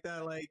something like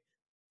that. Like,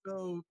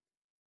 so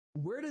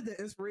where did the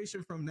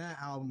inspiration from that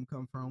album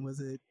come from?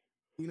 Was it,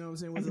 you know what I'm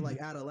saying? Was it like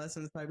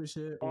adolescence type of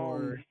shit, or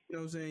um, you know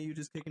what I'm saying? You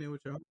just kicking it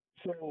with your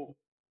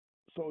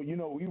so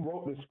we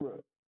wrote the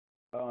script.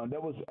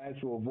 That was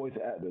actual voice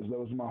actors. That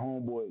was my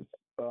homeboys.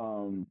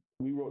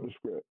 We wrote the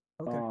script.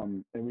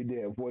 okay, And we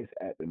did voice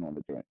acting on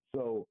the joint.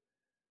 So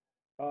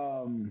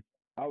um,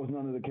 I was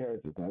none of the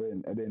characters. I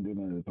didn't do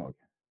none of the talking.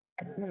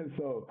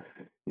 So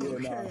yeah,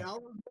 nah. okay. I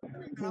was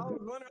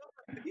wondering,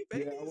 did he Yeah,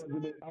 fake I these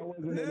wasn't. I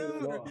wasn't in it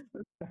him? at all.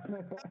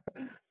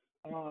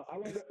 I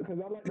like because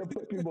I like to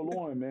put people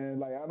on, man.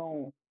 Like I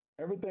don't.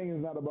 Everything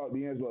is not about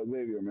DeAngelo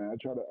Xavier, man. I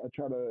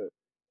try to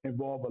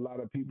involve a lot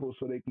of people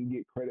so they can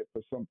get credit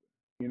for something.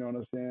 You know what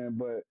I'm saying?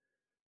 But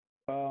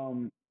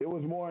it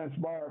was more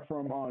inspired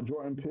from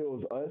Jordan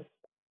Peele's Us.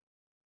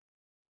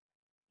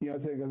 You know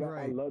what I'm saying? Because I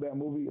Right. love that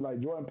movie. Like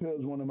Jordan Peele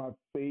is one of my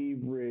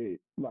favorite.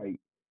 Like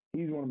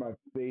he's one of my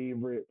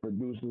favorite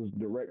producers,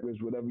 directors,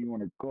 whatever you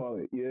want to call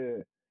it.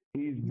 Yeah,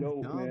 he's He's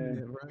dope, man.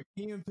 dominant, right?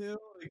 Key and Peele,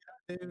 like,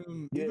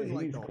 goddamn, Yeah, even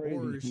like he's the crazy.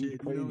 horror He's shit, you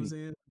know what I'm crazy.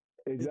 saying?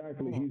 It's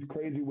Exactly. cool. He's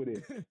crazy with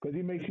it because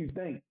he makes you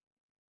think.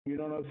 You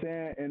know what I'm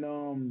saying?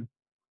 And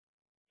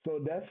so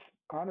that's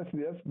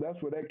honestly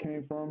that's where that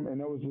came from.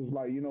 And it was just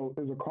like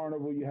it's a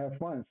carnival, you have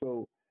fun.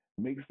 So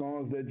make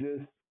songs that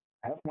just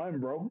have fun,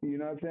 bro. You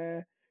know what I'm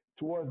saying?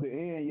 Towards the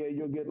end, yeah,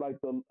 you'll get like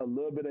a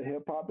little bit of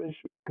hip hopish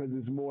because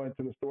it's more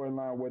into the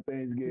storyline where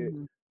things get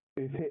Mhm.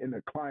 it's hitting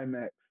the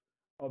climax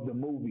of the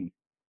movie.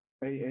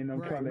 And I'm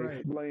Right, trying to right.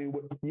 explain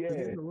what, It yeah,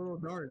 gets a little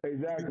dark. It gets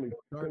exactly.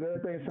 a Because little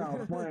everything sounds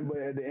dark. fun, but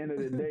at the end of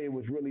the day, it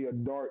was really a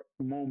dark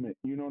moment.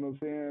 You know what I'm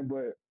saying?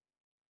 But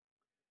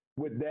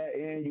with that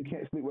end, you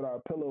can't sleep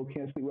without a pillow.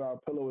 Can't sleep without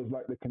a pillow is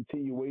like the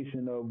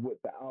continuation of what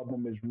the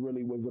album is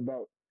really was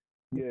about.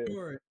 Yeah,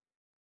 Sure.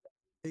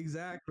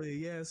 Exactly.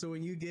 Yeah. So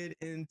when you get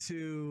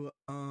into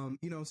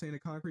you know what I'm saying, the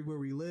concrete where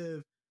we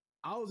live,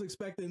 I was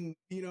expecting,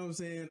 you know what I'm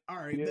saying, all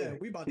right, yeah,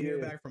 bet we about to hear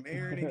yeah. back from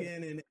Aaron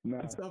again Nah,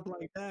 and stuff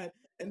like that.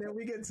 And then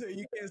we get to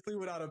you can't sleep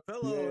without a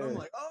pillow. And I'm yeah,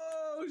 like,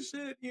 oh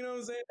shit, you know what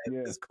I'm saying? yeah.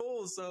 It's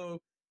cool. So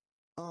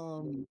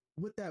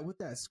with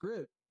that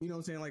script, you know what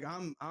I'm saying? Like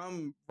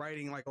I'm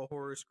writing like a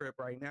horror script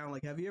right now.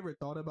 Like, have you ever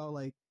thought about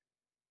like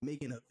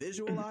making a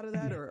visual out of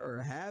that,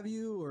 or have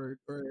you, or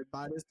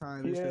by this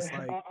time it's just Yeah,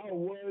 like, I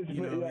was,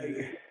 you but know, like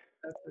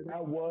that's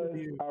I with was,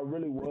 you. I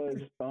really was.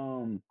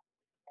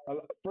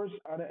 First,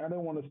 I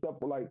didn't want to step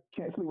like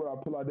can't sleep without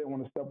a pillow. I didn't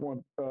want to step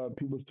on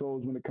people's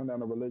toes when it come down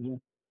to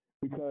religion,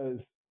 because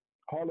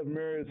Hall of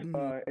Mirrors,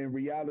 Mhm. in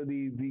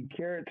reality, the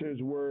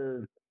characters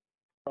were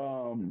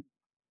um,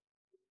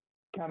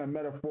 kind of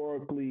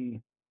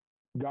metaphorically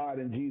God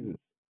and Jesus.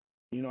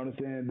 You know what I'm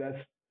saying?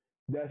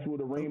 That's where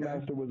the Okay.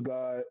 Ringmaster was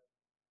God,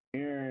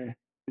 Aaron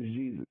is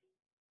Jesus.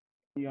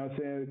 You know what I'm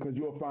saying? Because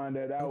you'll find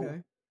that out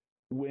Okay.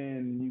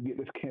 when you get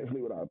this can't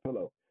sleep without a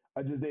pillow.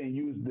 I just didn't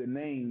use the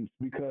names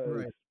because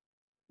Right.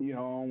 I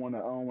don't want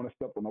to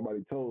step on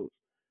nobody's toes.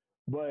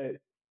 But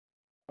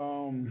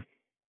um,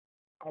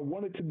 I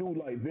wanted to do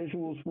like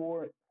visuals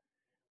for it,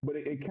 but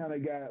it kind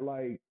of got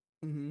like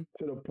Hmm.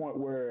 to the point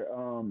where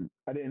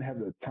I didn't have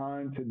the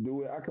time to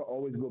do it. I could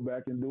always go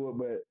back and do it,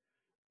 but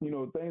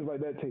things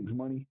like that takes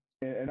money.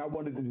 And I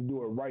wanted to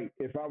do it right.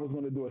 If I was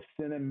going to do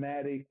a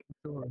cinematic,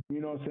 Sure.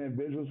 what I'm saying,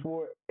 visuals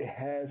for it, it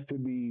has to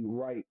be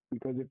right.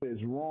 Because if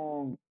it's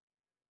wrong,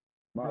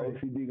 my Right.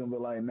 OCD gonna be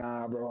like,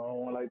 nah, bro, I don't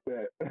want like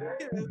Yeah,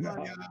 that. it's like,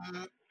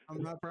 Nah.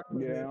 I'm not proud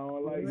of Yeah, I it. don't I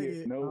don't like like it.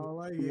 it. I Nope. don't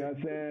like You know it. what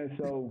I'm saying?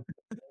 So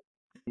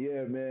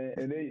yeah, man.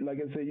 And then, like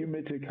I said, you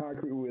mentioned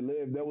concrete where we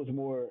live. That was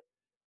more,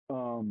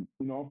 I'm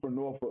from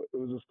Norfolk. It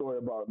was a story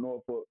about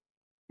Norfolk.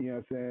 You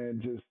know what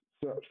I'm saying? Just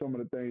some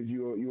of the things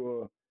you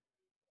were,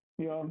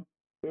 you know,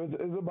 it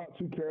was about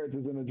two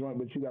characters in the joint,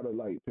 but you gotta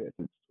like pay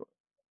attention to it.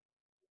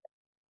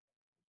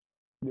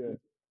 Yeah.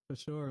 For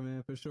sure,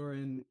 man. For sure.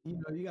 And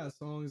you got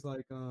songs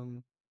like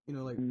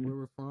like Mhm. Where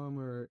We're From,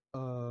 or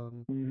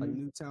like Mhm.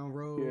 Newtown Yeah.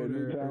 Road, or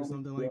Newtown.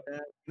 something like Yep.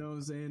 that. You know what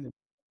I'm saying?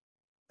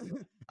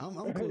 I'm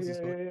Yeah. close as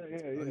fuck. Yeah.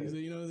 Yeah. So, Yeah.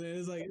 you know what I'm saying?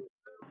 It's like,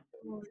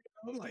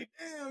 I'm like,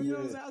 damn, you know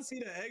what I'm Yeah. saying? I see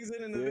the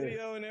exit in the Yeah.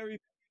 video and everything,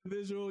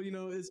 visual,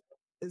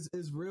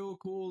 is real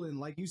cool. And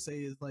like you say,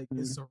 it's like,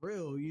 Mhm. it's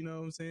surreal, you know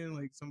what I'm saying?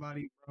 Like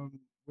somebody from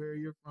where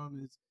you're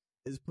from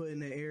is putting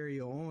the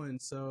area on.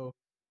 So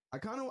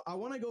I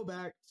want to go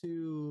back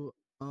to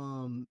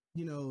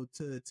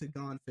to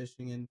Gone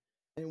Fishing, and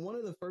one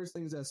of the first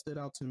things that stood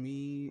out to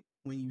me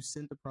when you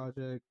sent the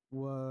project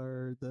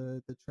were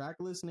the track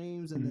list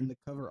names and then the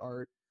cover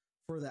art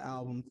for the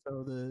album.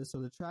 So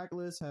the track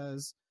list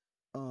has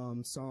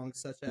songs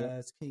such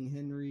as King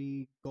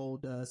Henry,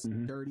 Gold Dust,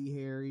 Dirty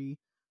Harry,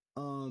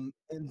 and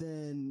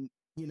then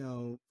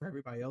for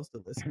everybody else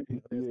to listen,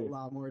 there's a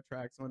lot more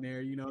tracks on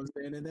there, you know what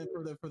I'm saying? And then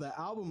for the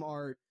album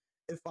art,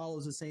 it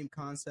follows the same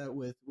concept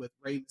with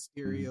Rey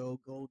Mysterio,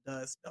 Gold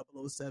Dust,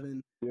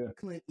 007,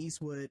 Clint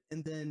Eastwood,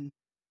 and then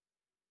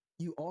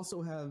you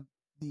also have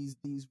these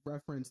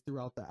reference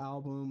throughout the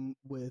album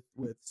with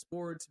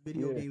sports,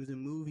 video games,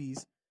 and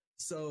movies.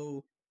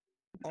 So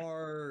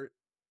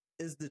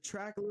is the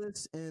track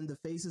list and the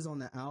faces on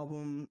the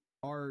album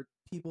are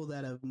people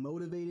that have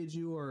motivated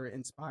you or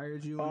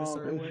inspired you in a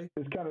certain way?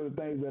 It's kind of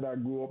the things that I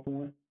grew up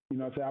on. You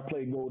know what I'm saying? I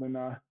played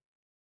GoldenEye.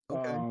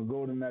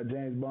 GoldenEye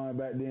James Bond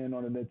back then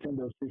on the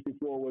Nintendo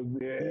 64 was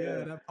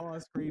yeah, that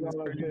pause screen was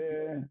pretty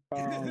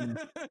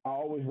I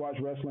always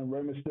watched wrestling.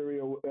 Rey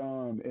Mysterio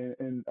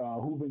and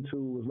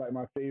Juventud was like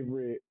my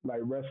favorite like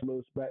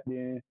wrestlers back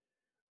then.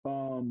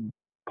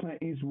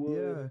 Clint Eastwood.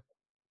 Yeah.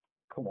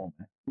 Come on,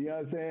 man. You know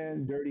what I'm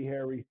saying? Dirty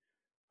Harry.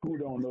 Who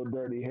don't know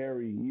Dirty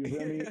Harry? You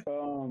feel me?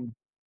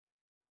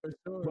 For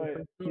sure,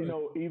 but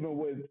even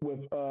with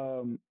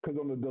because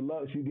on the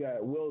deluxe you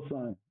got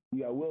Wilson.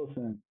 You got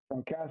Wilson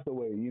from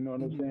Castaway. You know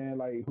what I'm saying?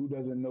 Like, who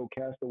doesn't know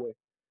Castaway?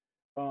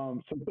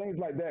 Some things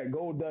like that.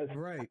 Gold Dust.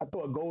 Right. I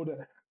thought Gold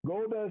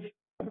Dust,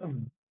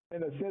 in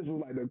a sense,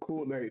 was like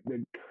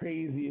the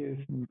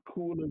craziest,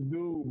 coolest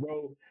dude,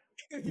 bro.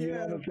 You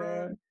know what I'm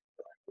saying?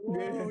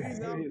 Whoa,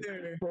 he's out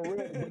there. For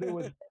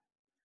real.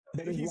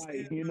 But it's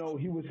like, he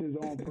was his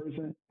own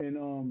person.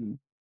 And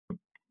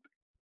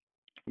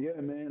yeah,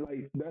 man,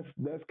 like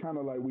that's kind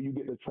of like where you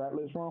get the track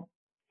list from.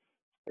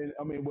 And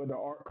I mean, where the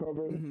art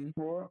cover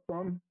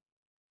from.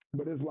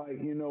 But it's like,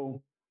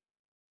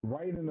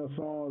 writing the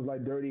songs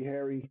like Dirty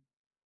Harry,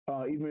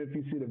 even if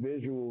you see the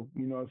visual,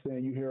 you know what I'm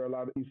saying, you hear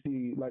you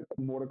see like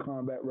Mortal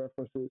Kombat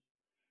references.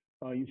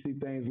 You see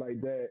things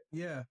like that.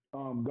 Yeah.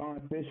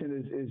 Gone Fishing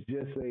is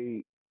just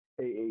a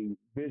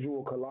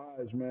visual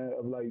collage, man,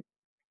 of like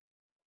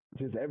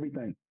just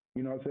everything.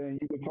 You know what I'm saying?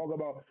 You could talk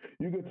about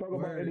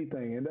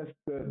anything, and that's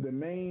the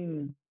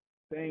main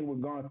thing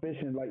with Gone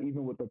Fishing. Like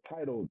even with the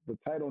title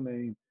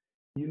name,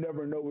 you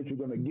never know what you're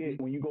gonna get.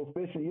 When you go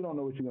fishing, you don't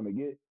know what you're gonna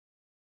get.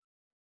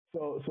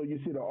 So you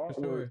see the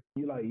artwork,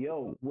 you're like,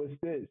 yo, what's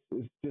this?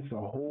 It's just a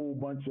whole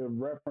bunch of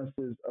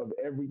references of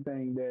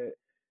everything that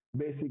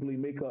basically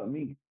make up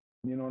me.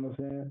 You know what I'm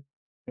saying?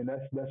 And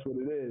that's what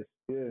it is.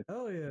 Yeah.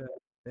 Oh yeah.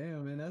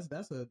 Damn, man,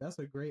 that's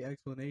a great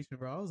explanation,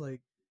 bro. I was like,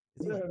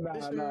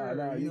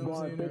 nah, you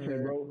going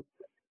fishing, bro.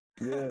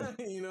 Yeah.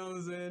 You know what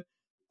I'm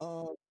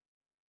saying?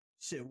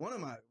 Shit, one of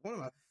my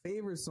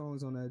favorite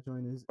songs on that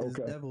joint is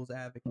Devil's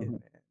Advocate,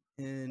 man.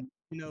 And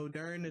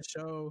during the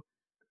show,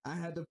 I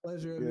had the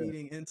pleasure of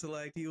meeting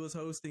Intellect. He was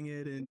hosting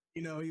it, and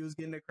he was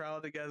getting the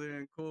crowd together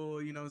and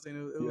cool. You know what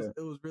I'm saying?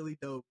 It was really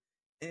dope.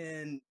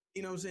 And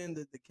you know what I'm saying,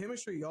 the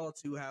chemistry y'all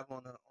two have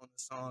on the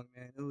song,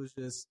 man, it was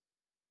just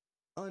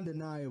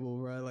undeniable,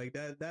 bro. Like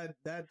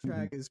that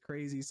track is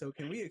crazy. So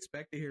can we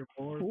expect to hear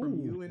more from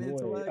you and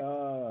Intellect?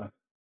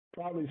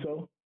 Probably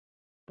so.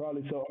 I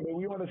mean,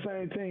 we on the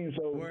same team,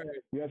 so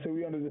so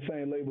we under the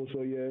same label.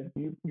 So yeah,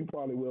 you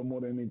probably will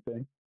more than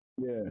anything.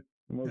 Yeah,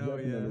 most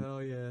definitely.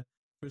 Hell yeah,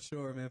 for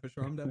sure, man, for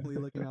sure. I'm definitely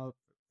looking out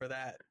for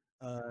that.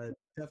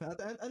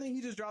 Definitely. I think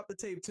he just dropped the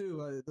tape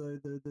too.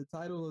 The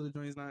title of the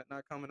joint is not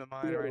coming to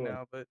mind right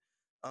now, but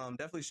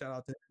definitely shout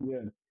out to him.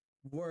 Yeah.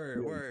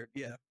 Word.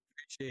 Yeah,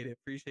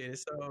 appreciate it.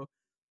 So,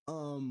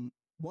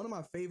 one of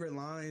my favorite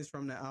lines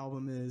from the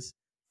album is,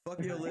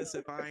 "Fuck your list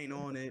if I ain't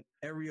on it.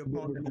 Every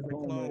opponent is a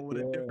clone with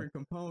a different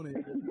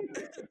component."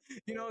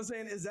 You know what I'm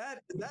saying? Is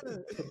that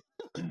a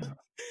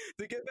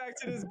to get back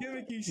to this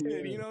gimmicky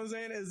shit? You know what I'm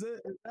saying? Is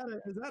that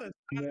a sign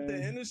of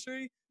the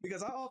industry?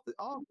 Because I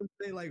often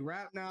say like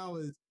rap now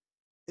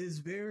is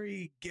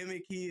very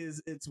gimmicky.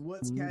 It's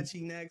what's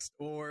catchy next,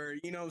 or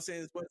you know what I'm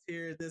saying? It's what's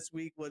here this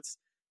week. What's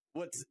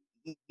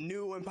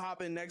new and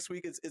popping next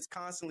week. It's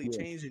constantly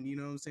changing. You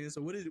know what I'm saying?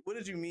 So what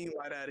did you mean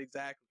by that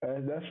exactly?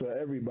 That's for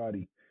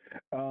everybody.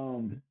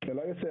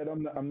 Like I said,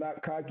 I'm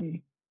not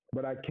cocky,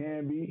 but I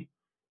can be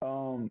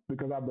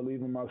because I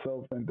believe in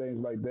myself and things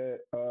like that.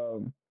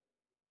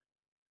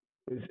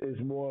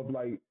 It's more of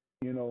like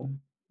the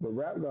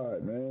rap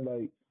god, man.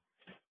 Like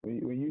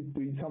when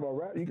you talk about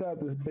rap, you got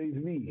to face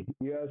me.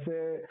 You know what I'm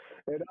saying?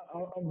 And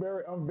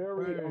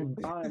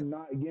I'm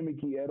not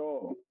gimmicky at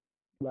all,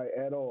 like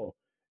at all.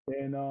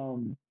 And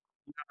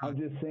I'm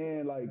just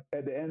saying, like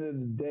at the end of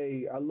the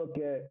day, I look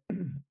at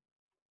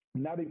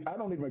I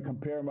don't even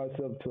compare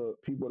myself to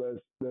people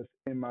that's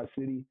in my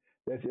city,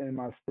 that's in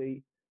my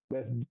state,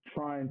 that's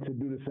trying to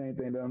do the same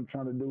thing that I'm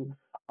trying to do.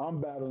 I'm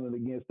battling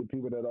against the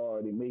people that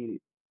already made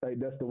it. Like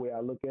that's the way I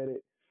look at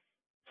it.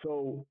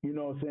 So, you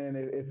know what I'm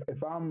saying?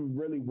 If I'm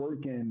really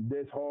working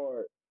this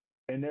hard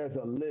and there's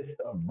a list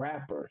of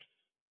rappers,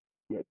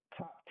 your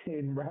top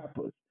 10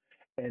 rappers,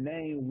 and they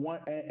ain't one,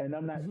 and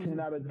I'm not 10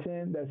 out of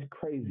 10. That's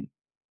crazy.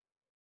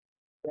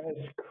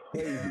 That's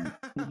crazy.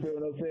 You feel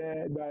what I'm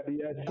saying? Like,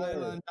 yes,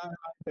 sir.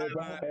 If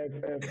I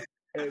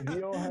if you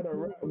don't have a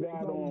rap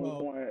god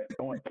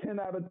on 10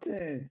 out of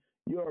 10,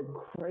 you're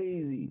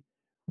crazy.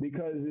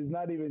 Because it's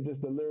not even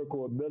just the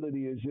lyrical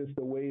ability, it's just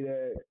the way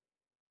that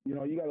you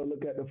got to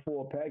look at the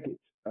full package.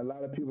 A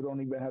lot of people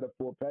don't even have the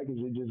full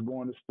package. They just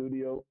go in the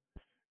studio,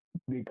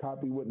 they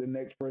copy what the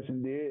next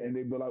person did, and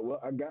they be like, "Well,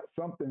 I got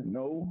something."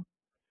 No,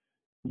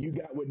 you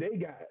got what they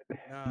got.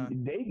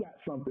 They got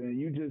something, and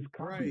you just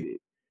copied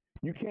it.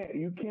 You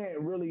can't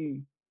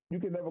really. You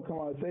can never come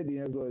out and say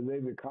DeAngelo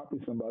Xavier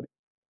copy somebody.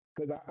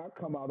 Because I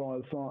come out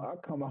on a song. I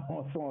come out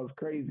on songs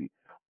crazy.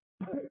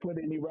 Put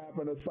any rap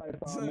in a cipher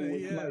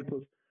with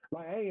snipers.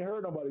 Like, I ain't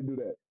heard nobody do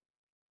that.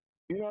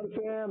 You know what I'm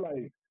saying?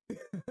 Like,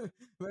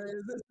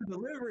 man, it's the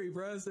delivery,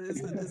 bro. It's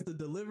the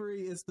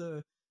delivery. It's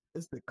the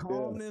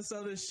calmness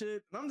of the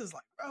shit. And I'm just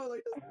like, bro,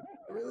 like, this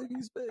really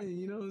be spitting.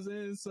 You know what I'm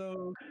saying?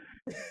 So,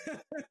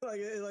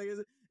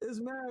 it's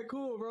mad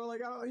cool, bro.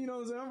 Like, you know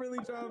what I'm saying? I'm really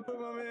trying to put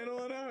my man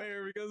on out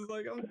here because,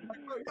 like, I'm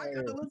like, bro, I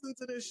got to listen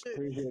to this shit.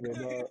 Appreciate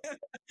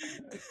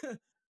it,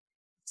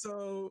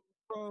 so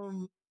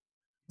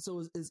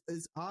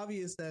it's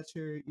obvious that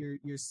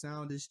your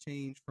sound has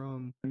changed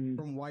from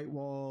White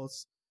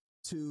Walls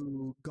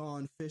to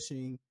Gone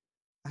Fishing.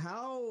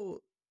 How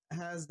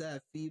has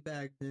that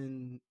feedback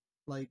been?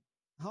 Like,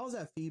 how has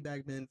that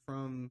feedback been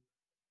from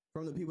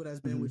the people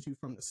that's been with you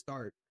from the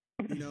start?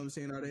 You know what I'm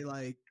saying? Are they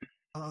like,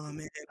 oh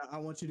man, I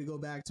want you to go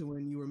back to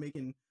when you were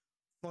making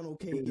funnel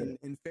cake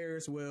and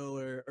Ferris wheel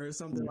or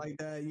something like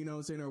that? You know what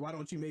I'm saying? Or why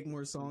don't you make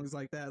more songs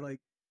like that? Like,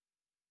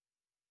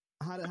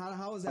 how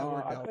has that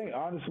worked out? I think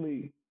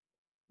honestly,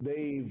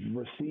 they've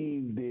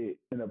received it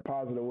in a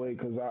positive way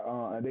because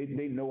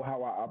they know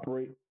how I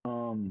operate.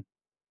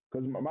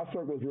 Because my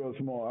circle is real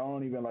small. I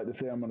don't even like to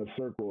say I'm in a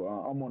circle.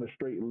 I'm on a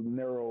straight,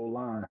 narrow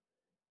line.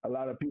 A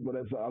lot of people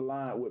that's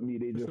aligned with me,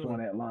 they just on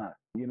that line.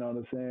 You know what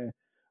I'm saying?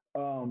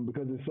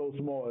 Because it's so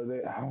small,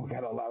 I don't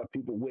got a lot of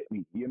people with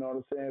me. You know what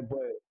I'm saying?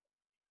 But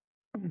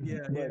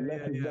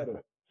less is better.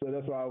 So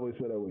that's why I always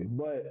feel that way.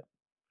 But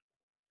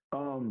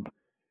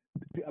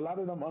a lot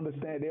of them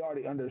understand. They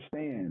already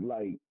understand.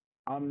 Like,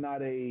 I'm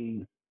not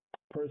a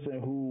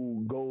person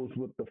who goes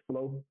with the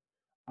flow.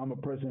 I'm a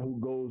person who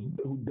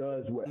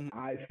does what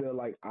I feel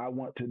like I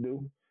want to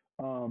do.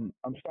 I'm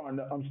starting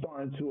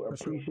to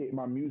appreciate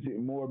my music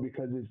more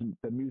because it's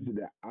the music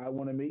that I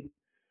want to make.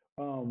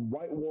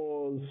 White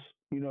Walls,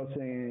 you know what I'm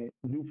saying,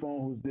 New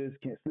Phone, Who's This,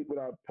 Can't Sleep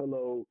Without a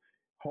Pillow,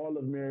 Hall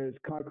of Mirrors,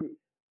 Concrete.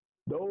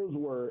 Those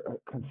were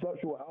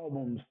conceptual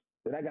albums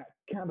that I got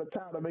kind of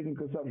tired of making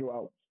conceptual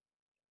albums.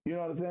 You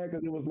know what I'm saying?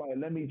 Because it was like,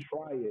 let me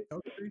try it.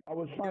 Okay. I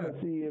was trying to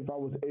see if I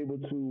was able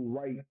to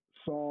write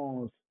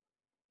songs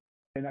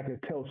and I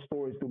could tell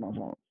stories through my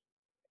songs.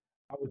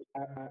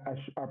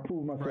 I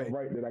proved myself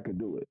right that I could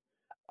do it.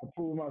 I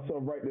proved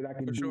myself right that I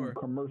can do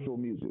commercial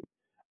music.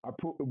 I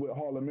proved with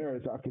Hall of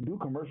Mirrors I can do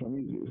commercial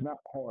music. It's not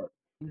hard.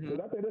 Because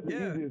I think that's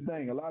the easiest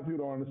thing. A lot of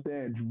people don't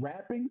understand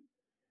rapping,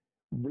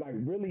 like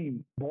really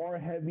bar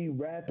heavy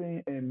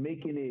rapping and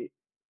making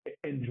it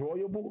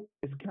enjoyable.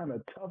 It's kind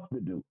of tough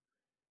to do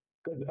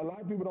because a lot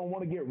of people don't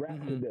want to get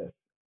rapped to death.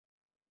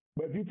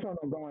 But if you turn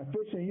on Gone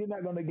Fishing, you're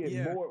not going to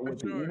get bored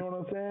with it. You know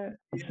what I'm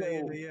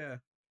saying? So,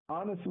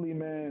 honestly,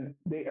 man,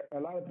 a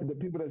lot of the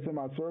people that's in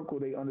my circle,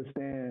 they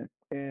understand.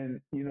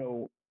 And, you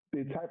know,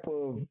 the type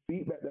of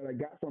feedback that I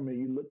got from it,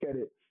 you look at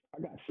it,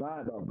 I got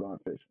signed off Gone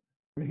Fishing.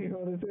 You know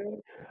what I'm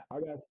saying?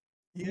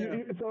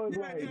 So it's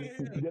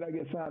like, did I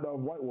get signed off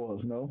White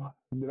Walls? No.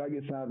 Did I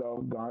get signed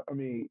off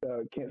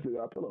Can't Sleep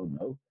Without a Pillow?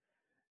 No.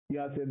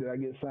 Yeah, I said, did I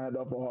get signed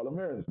off for Hall of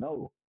Mirrors?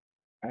 No.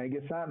 I didn't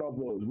get signed off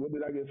those. What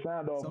did I get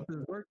signed off?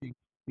 Something's working.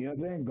 You know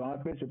what I'm saying?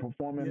 Gone Fishing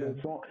performing the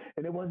song.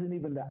 And it wasn't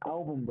even the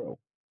album, bro.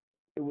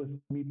 It was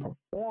me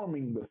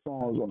performing the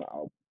songs on the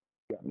album.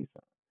 Got me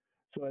signed.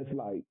 So it's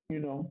like, you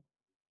know,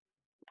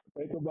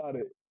 think about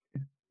it.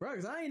 Bro,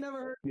 because I ain't never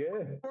heard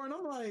it before. And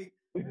I'm like,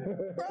 bro,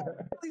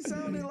 really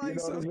sounded like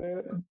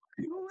something.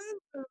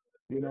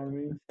 You know what I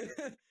mean?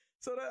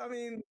 So, I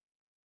mean,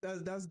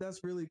 that's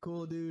really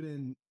cool, dude.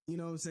 And, you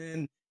know what I'm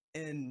saying?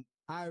 And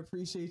I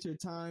appreciate your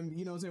time.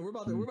 You know what I'm saying?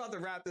 We're about to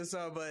wrap this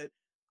up, but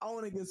I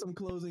want to get some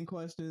closing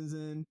questions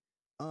in.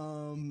 You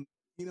know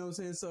what I'm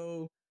saying?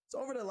 So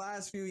over the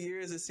last few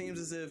years, it seems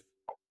as if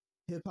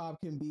hip hop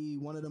can be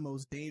one of the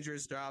most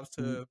dangerous jobs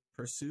to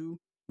pursue.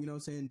 You know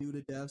what I'm saying? Due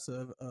to deaths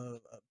of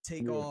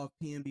Takeoff,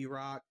 PNB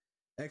Rock,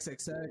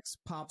 XXX,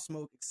 Pop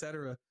Smoke,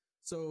 etc.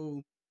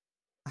 So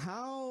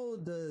how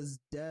does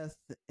death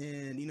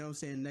and, you know what I'm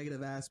saying,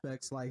 negative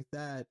aspects like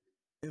that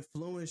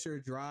influence your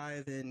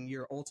drive and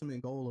your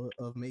ultimate goal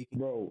of making?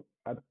 Bro,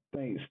 I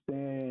think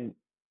staying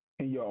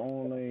in your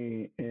own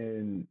lane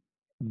and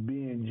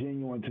being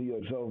genuine to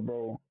yourself,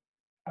 bro,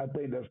 I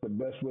think that's the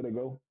best way to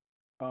go.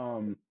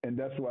 And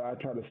that's what I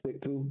try to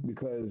stick to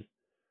because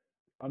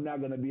I'm not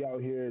going to be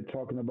out here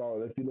talking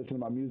about, if you listen to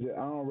my music,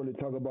 I don't really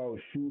talk about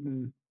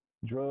shooting,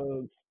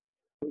 drugs,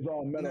 It's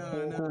all Nah,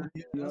 metaphorical.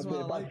 yeah, You know that's what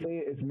I'm why I saying? If I like it. say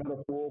it, it's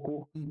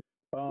metaphorical. Mm,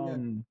 yeah,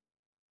 Um,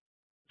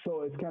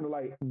 so it's kind of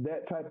like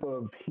that type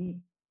of heat.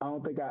 I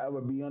don't think I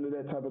ever be under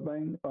that type of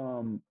thing.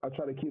 I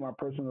try to keep my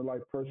personal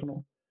life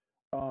personal.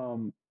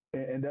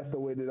 And that's the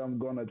way that I'm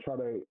gonna try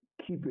to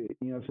keep it.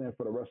 You know what I'm saying,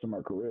 for the rest of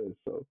my career.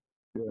 So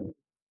yeah.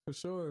 for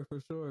sure, for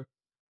sure.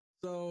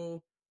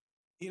 So,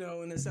 in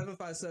the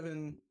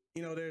 757,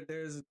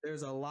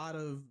 there's a lot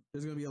of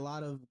there's gonna be a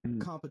lot of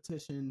Mm.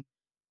 competition,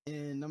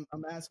 and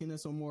I'm asking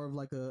this on more of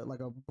like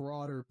a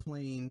broader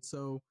plane.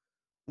 So,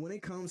 when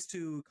it comes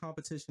to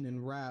competition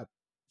in rap,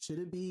 should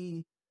it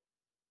be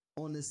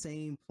on the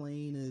same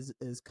plane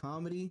as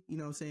comedy? You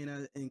know what I'm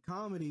saying? In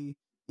comedy,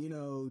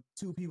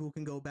 two people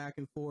can go back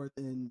and forth,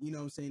 and what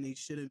I'm saying, they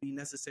shouldn't be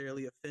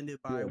necessarily offended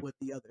by Yeah. what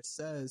the other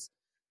says.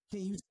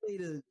 Can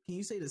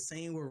you say the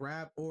same with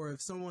rap? Or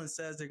if someone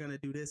says they're gonna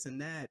do this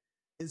and that,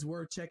 is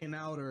worth checking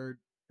out, or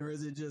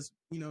is it just,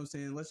 what I'm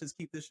saying, let's just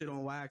keep this shit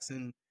on wax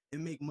and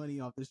make money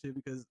off this shit,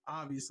 because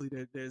obviously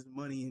there's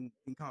money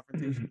in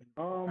confrontation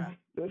in rap.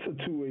 That's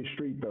a two-way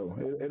street though.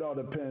 It all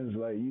depends.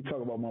 Like you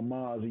talk about my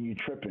mom's and you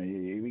tripping,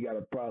 yeah, we got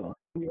a problem.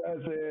 You know what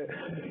I'm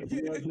saying?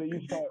 You know what I'm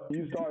saying?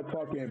 You start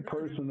talking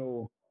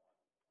personal.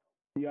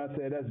 You know what I'm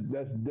saying?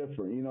 That's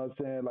different. You know what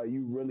I'm saying? Like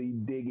you really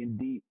digging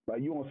deep.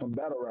 Like you on some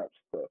battle rap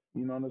stuff.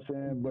 You know what I'm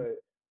saying? Mhm.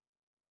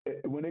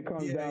 But when it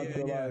comes Yeah, down yeah,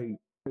 to yeah. like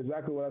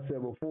exactly what I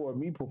said before,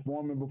 me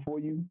performing before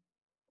you,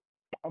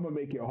 I'm gonna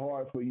make it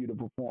hard for you to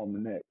perform the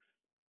next.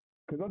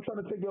 Because I'm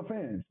trying to take your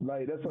fans.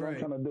 Like that's what I'm Right.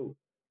 trying to do.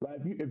 Like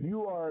if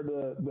you are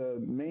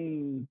the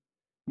main,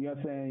 you know what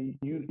I'm saying,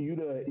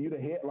 you the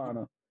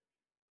headliner,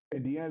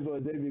 and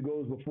DeAngelo Xavier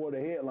goes before the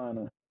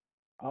headliner,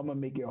 I'm gonna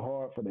make it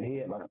hard for the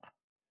headliner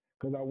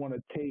because I want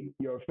to take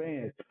your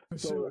fans. For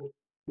sure. So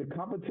the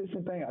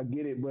competition thing, I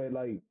get it, but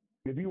like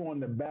if you on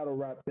the battle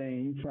rap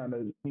thing,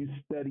 you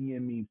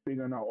studying me,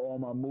 figuring out all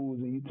my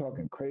moves, and you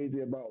talking crazy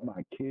about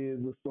my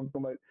kids or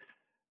something like,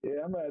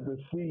 yeah, I'm gonna have to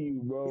see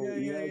you, bro. Yeah, You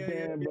yeah, know what I'm yeah,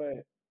 yeah, saying? yeah.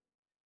 But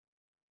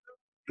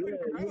I yeah,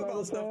 don't you rap know about what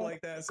I'm stuff saying?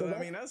 like that. So Because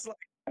I mean, that's like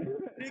I,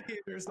 ticket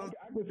or something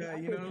I like could that,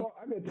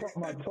 I could talk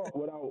my talk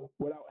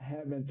without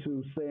having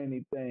to say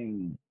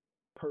anything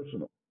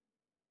personal.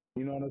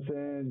 You know what I'm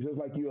saying? Just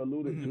like you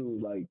alluded Hmm. to,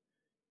 like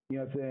you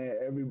know what I'm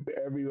saying.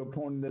 Every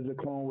opponent is a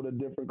clone with a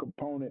different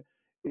component.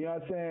 You know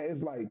what I'm saying?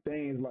 It's like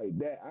things like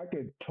that. I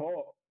could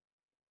talk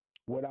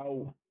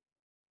without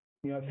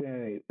you know what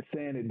I'm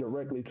saying it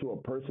directly to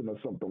a person or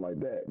something like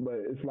that. But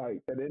it's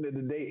like at the end of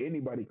the day,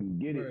 anybody can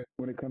get it Right.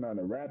 when it comes down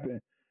to rapping.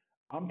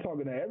 I'm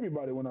talking to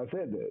everybody when I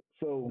said that.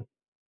 So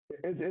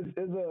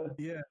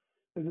Yeah.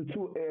 it's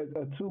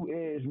a two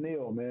edged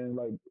nail, man.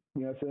 Like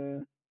you know what I'm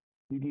saying.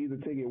 You can either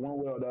take it one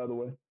way or the other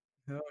way.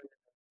 Hell yeah.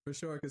 For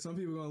sure. Because some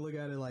people are gonna look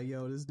at it like,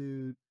 yo, this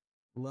dude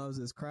loves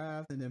his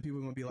craft, and then people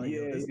are gonna be like,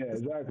 yo, Yeah, this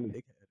dude's exactly. a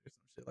dickhead or some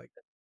shit like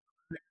that.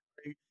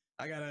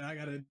 I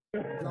gotta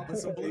drop a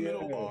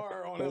subliminal Yeah,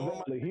 bar on my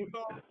exactly. If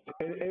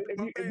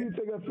my if fan. you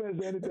take offense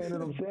to anything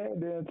that I'm saying,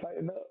 then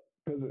tighten up.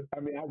 Because I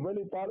mean, I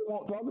really probably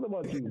won't talking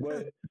about you,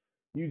 but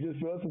you just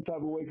feel some type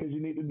of way because you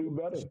need to do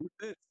better.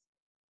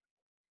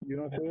 You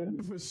know what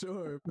I'm For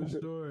sure, for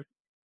saying? sure.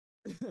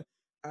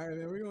 All right,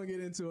 man. We're gonna get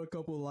into a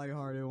couple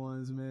lighthearted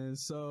ones, man.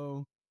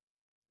 So,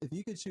 if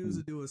you could choose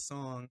to do a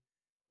song,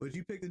 would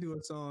you pick to do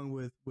a song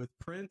with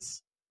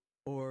Prince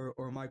or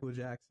Michael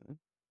Jackson?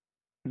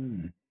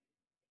 Mm.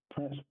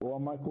 Prince or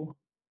Michael?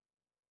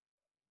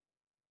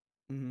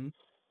 Mm-hmm.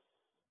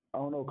 I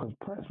don't know, because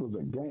Prince was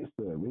a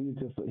gangster.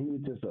 He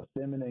was just a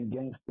feminine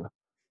gangster.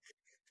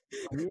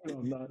 If you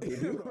don't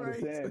Right.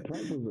 understand,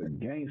 Prince was a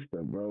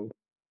gangster, bro.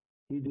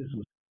 He just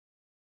was.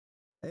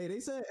 Hey,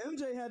 they said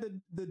MJ had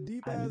the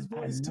deep I ass I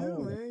voice too,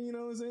 know. man. You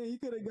know what I'm saying? He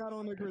could have got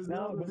on the No,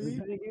 Griselda but the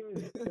beat. thing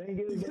is He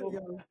could have though.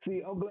 got on.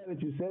 See, I'm glad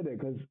that you said that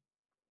because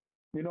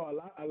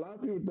a lot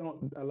of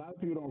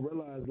people don't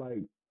realize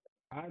like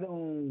I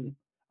don't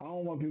I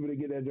don't want people to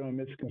get that joint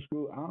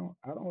misconstrued.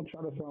 I don't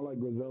try to sound like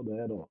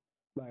Griselda at all.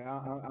 Like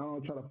I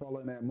don't try to follow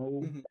in that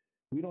mode. Mhm.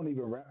 We don't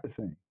even rap the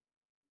same.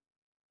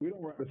 We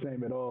don't rap the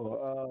same at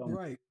all.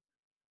 Right.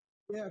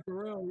 Yeah,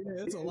 for real. Yeah,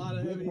 it's a It's lot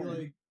of heavy different.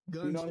 like You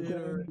gun know what I'm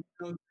shit or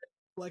saying?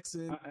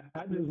 flexing.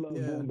 I just love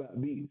Yeah. boom bap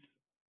beats.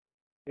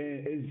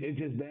 And it's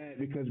just bad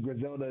because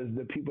Griselda is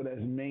the people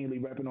that's mainly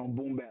rapping on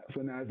boom bap.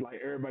 So now it's like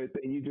everybody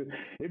think you just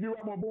if you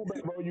rap on boom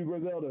bap, bro, you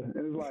Griselda.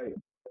 And it's like,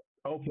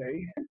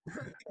 okay,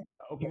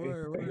 okay.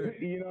 Word, word.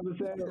 You know what I'm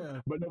saying?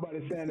 Yeah. But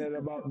nobody's saying that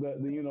about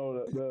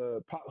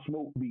the pop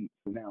smoke beats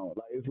now.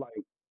 Like it's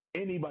like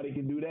anybody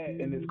can do that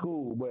and it's Mhm.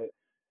 cool. But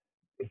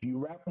if you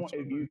rap on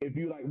if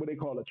you like what they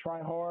call a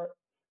try hard,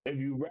 if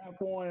you rap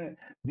on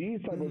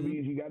these type of Mm-hmm.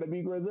 beats, you gotta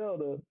be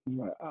Griselda.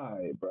 You're like, all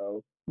right,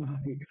 bro.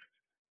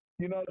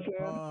 You know what I'm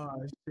saying?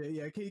 Oh shit.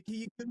 Yeah. Can you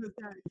give us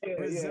that Yeah, yeah.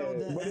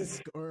 Griselda But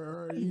esque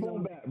or it's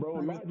boom back, bro.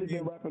 type of Logic been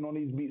thing? rapping on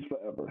these beats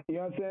forever. You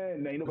know what I'm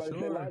saying? Ain't For nobody said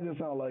sure. Logic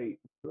sound like you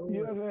know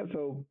Sure. what I'm saying?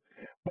 So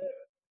but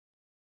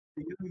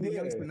The yeah.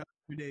 youngster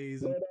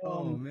nowadays, and But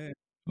oh man,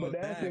 but going to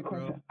answer your back,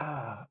 bro.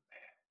 question,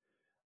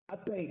 I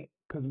think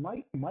because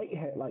Mike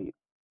had like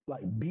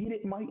beat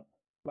it Mike.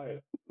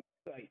 Like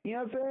you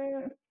know what I'm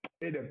saying?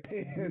 It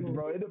depends,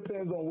 bro. It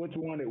depends on which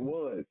one it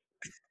was.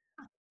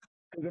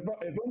 Because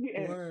if I'm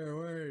getting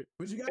word.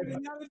 But you gotta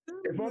choose,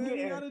 if I'm man. You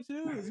getting gotta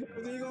choose.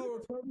 You going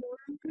with Purple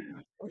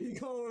Rain or you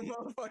going with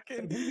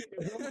motherfucking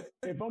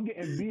if I'm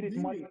getting beat at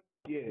Mike,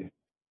 yeah,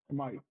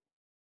 Mike,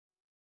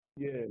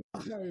 yeah. I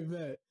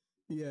bet.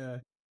 Yeah.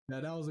 Now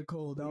that was a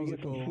cold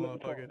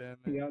motherfucker then,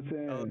 man. You know what I'm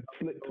saying?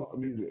 Slick talk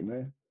music,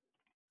 man.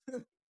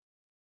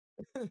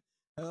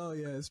 Oh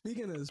yeah.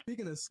 Speaking of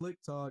slick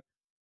talk,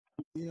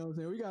 you know what I'm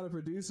saying? We got a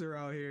producer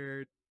out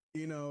here,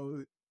 you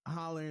know,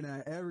 hollering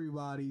at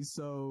everybody.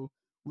 So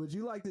would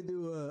you like to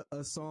do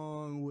a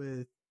song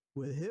with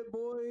Hit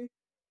Boy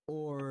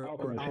or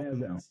Alchemist, hands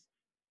down.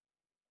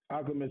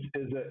 Alchemist?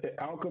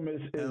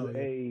 Alchemist is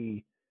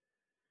a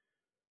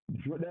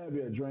that'd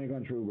be a dream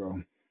come true,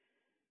 bro.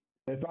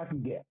 If I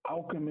can get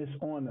Alchemist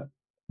on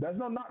that's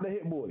not the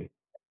Hit Boy.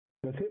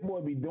 Because Hit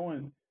Boy be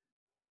doing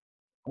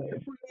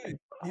Hit Boy nice.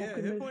 Yeah,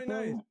 Hit Boy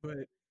nice,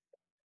 but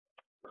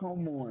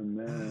come on,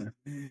 man.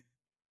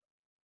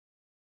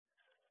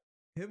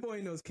 Hit Boy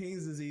and those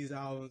King's Disease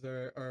albums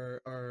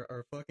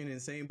are fucking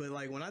insane. But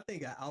like when I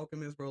think of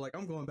Alchemist, bro, like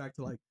I'm going back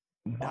to like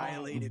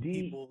Dilated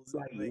Peoples.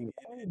 Like, oh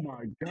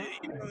my god.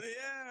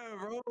 Yeah,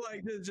 bro.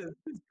 Like just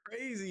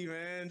crazy,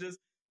 man. Just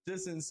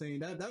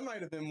insane. That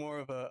might have been more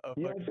of a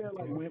you know what I'm saying?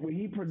 Like when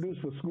he produced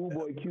for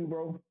Schoolboy Q,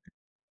 bro.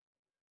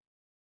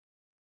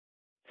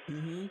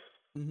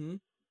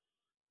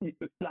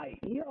 Like,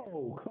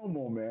 yo, come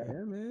on, man.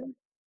 Yeah, man.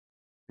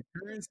 The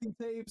Currency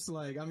tapes, bro,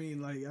 like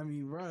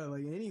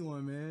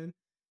anyone, man.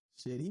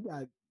 Shit, he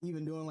got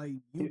even doing like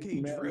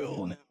UK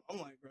drill now. I'm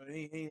like, bro,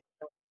 ain't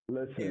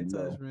listen,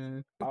 touch,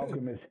 man.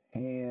 Alchemist,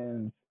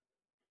 hands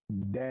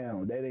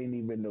down. That ain't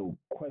even no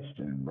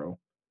question, bro.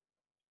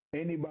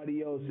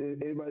 Anybody else?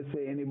 Anybody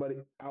say anybody?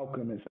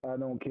 Alchemist. I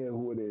don't care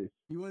who it is.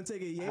 You want to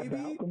take a yay beat?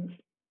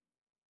 Alchemist.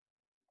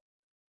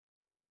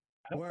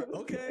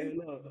 Okay. Hey,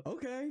 look,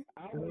 okay.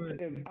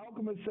 If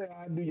Alchemist say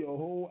I do your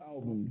whole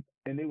album,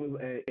 and it was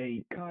a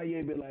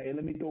Kanye be like, hey,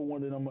 let me throw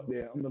one of them up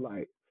there. I'm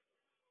like,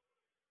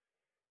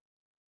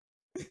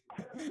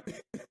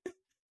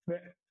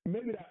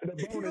 maybe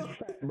the bonus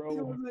track, bro.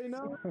 You say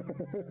no?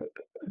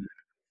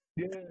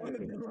 Yeah.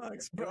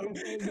 Rocks, bro.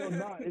 No,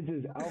 not. It's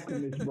just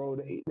Alchemist, bro.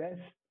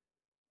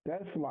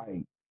 That's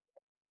like,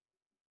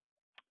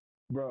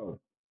 bro.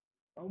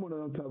 I'm one of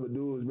them type of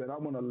dudes, man. I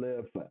want to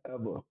live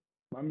forever.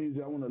 My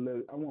music, I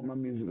want my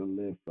music to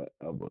live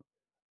forever.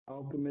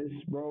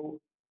 Alchemist, bro.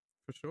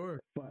 For sure.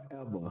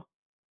 Forever.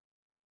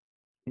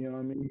 You know what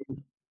I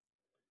mean?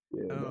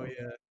 Yeah, oh bro.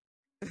 yeah.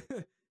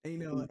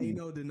 ain't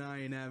no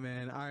denying that,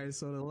 man. All right,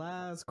 so the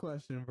last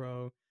question,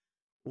 bro.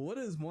 What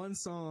is one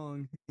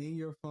song in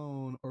your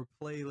phone or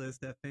playlist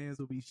that fans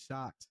will be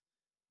shocked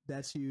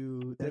that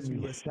you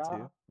listen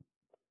to?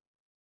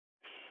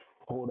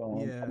 Hold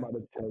on, yeah. I'm about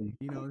to tell you.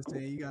 You know what I'm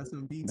saying? You got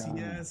some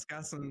BTS,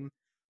 got some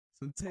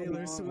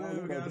Taylor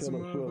Swift, got some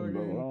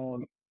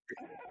motherfucking.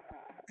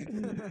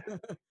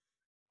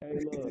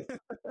 Hey, look.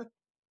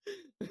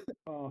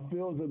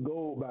 Fields of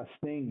Gold by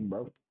Sting,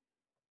 bro.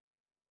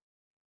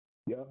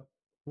 Yep.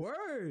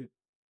 Word.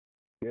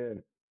 Yeah.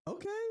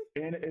 Okay.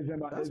 And it's in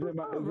my playlist.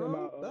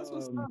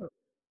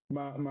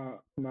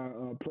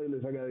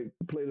 I got a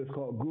playlist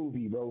called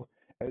Groovy, bro.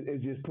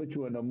 It just puts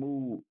you in the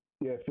mood.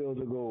 Yeah,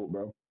 Fields of Gold,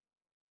 bro.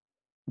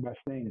 By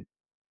Sting.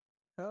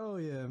 Hell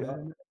yeah,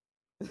 man.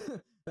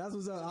 That's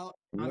what's up.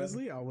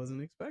 Honestly, I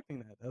wasn't expecting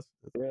that. That's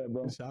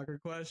bro. A shocker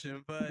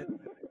question, but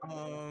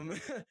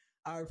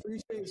I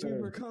appreciate you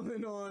for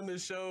coming on the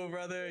show,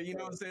 brother. You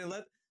know what I'm saying?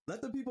 Let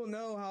the people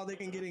know how they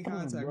can get in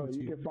contact with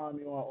you. You can find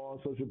me on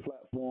all social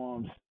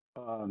platforms,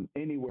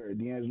 anywhere.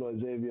 DeAngelo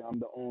Xavier. I'm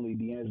the only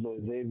DeAngelo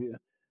Xavier.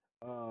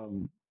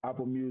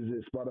 Apple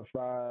Music,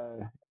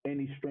 Spotify,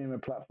 any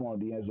streaming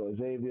platform, DeAngelo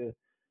Xavier.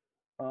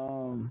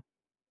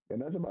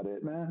 And that's about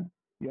it, man.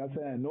 You know what I'm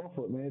saying?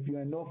 Norfolk, man. If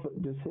you're in Norfolk,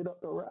 just hit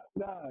up the rap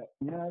guy.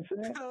 You know what I'm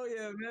saying? Hell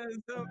yeah,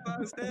 man.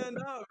 Stand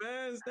up,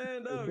 man.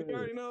 Stand up. You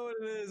already know what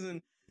it is.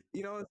 And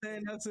you know what I'm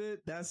saying? That's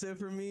it. That's it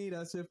for me.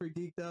 That's it for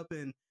Geeked Up.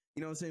 And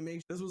you know what I'm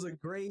saying? This was a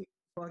great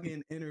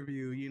fucking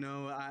interview. You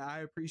know,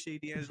 I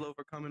appreciate DeAngelo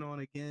for coming on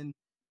again.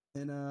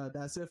 And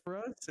that's it for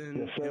us.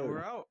 And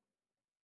we're out.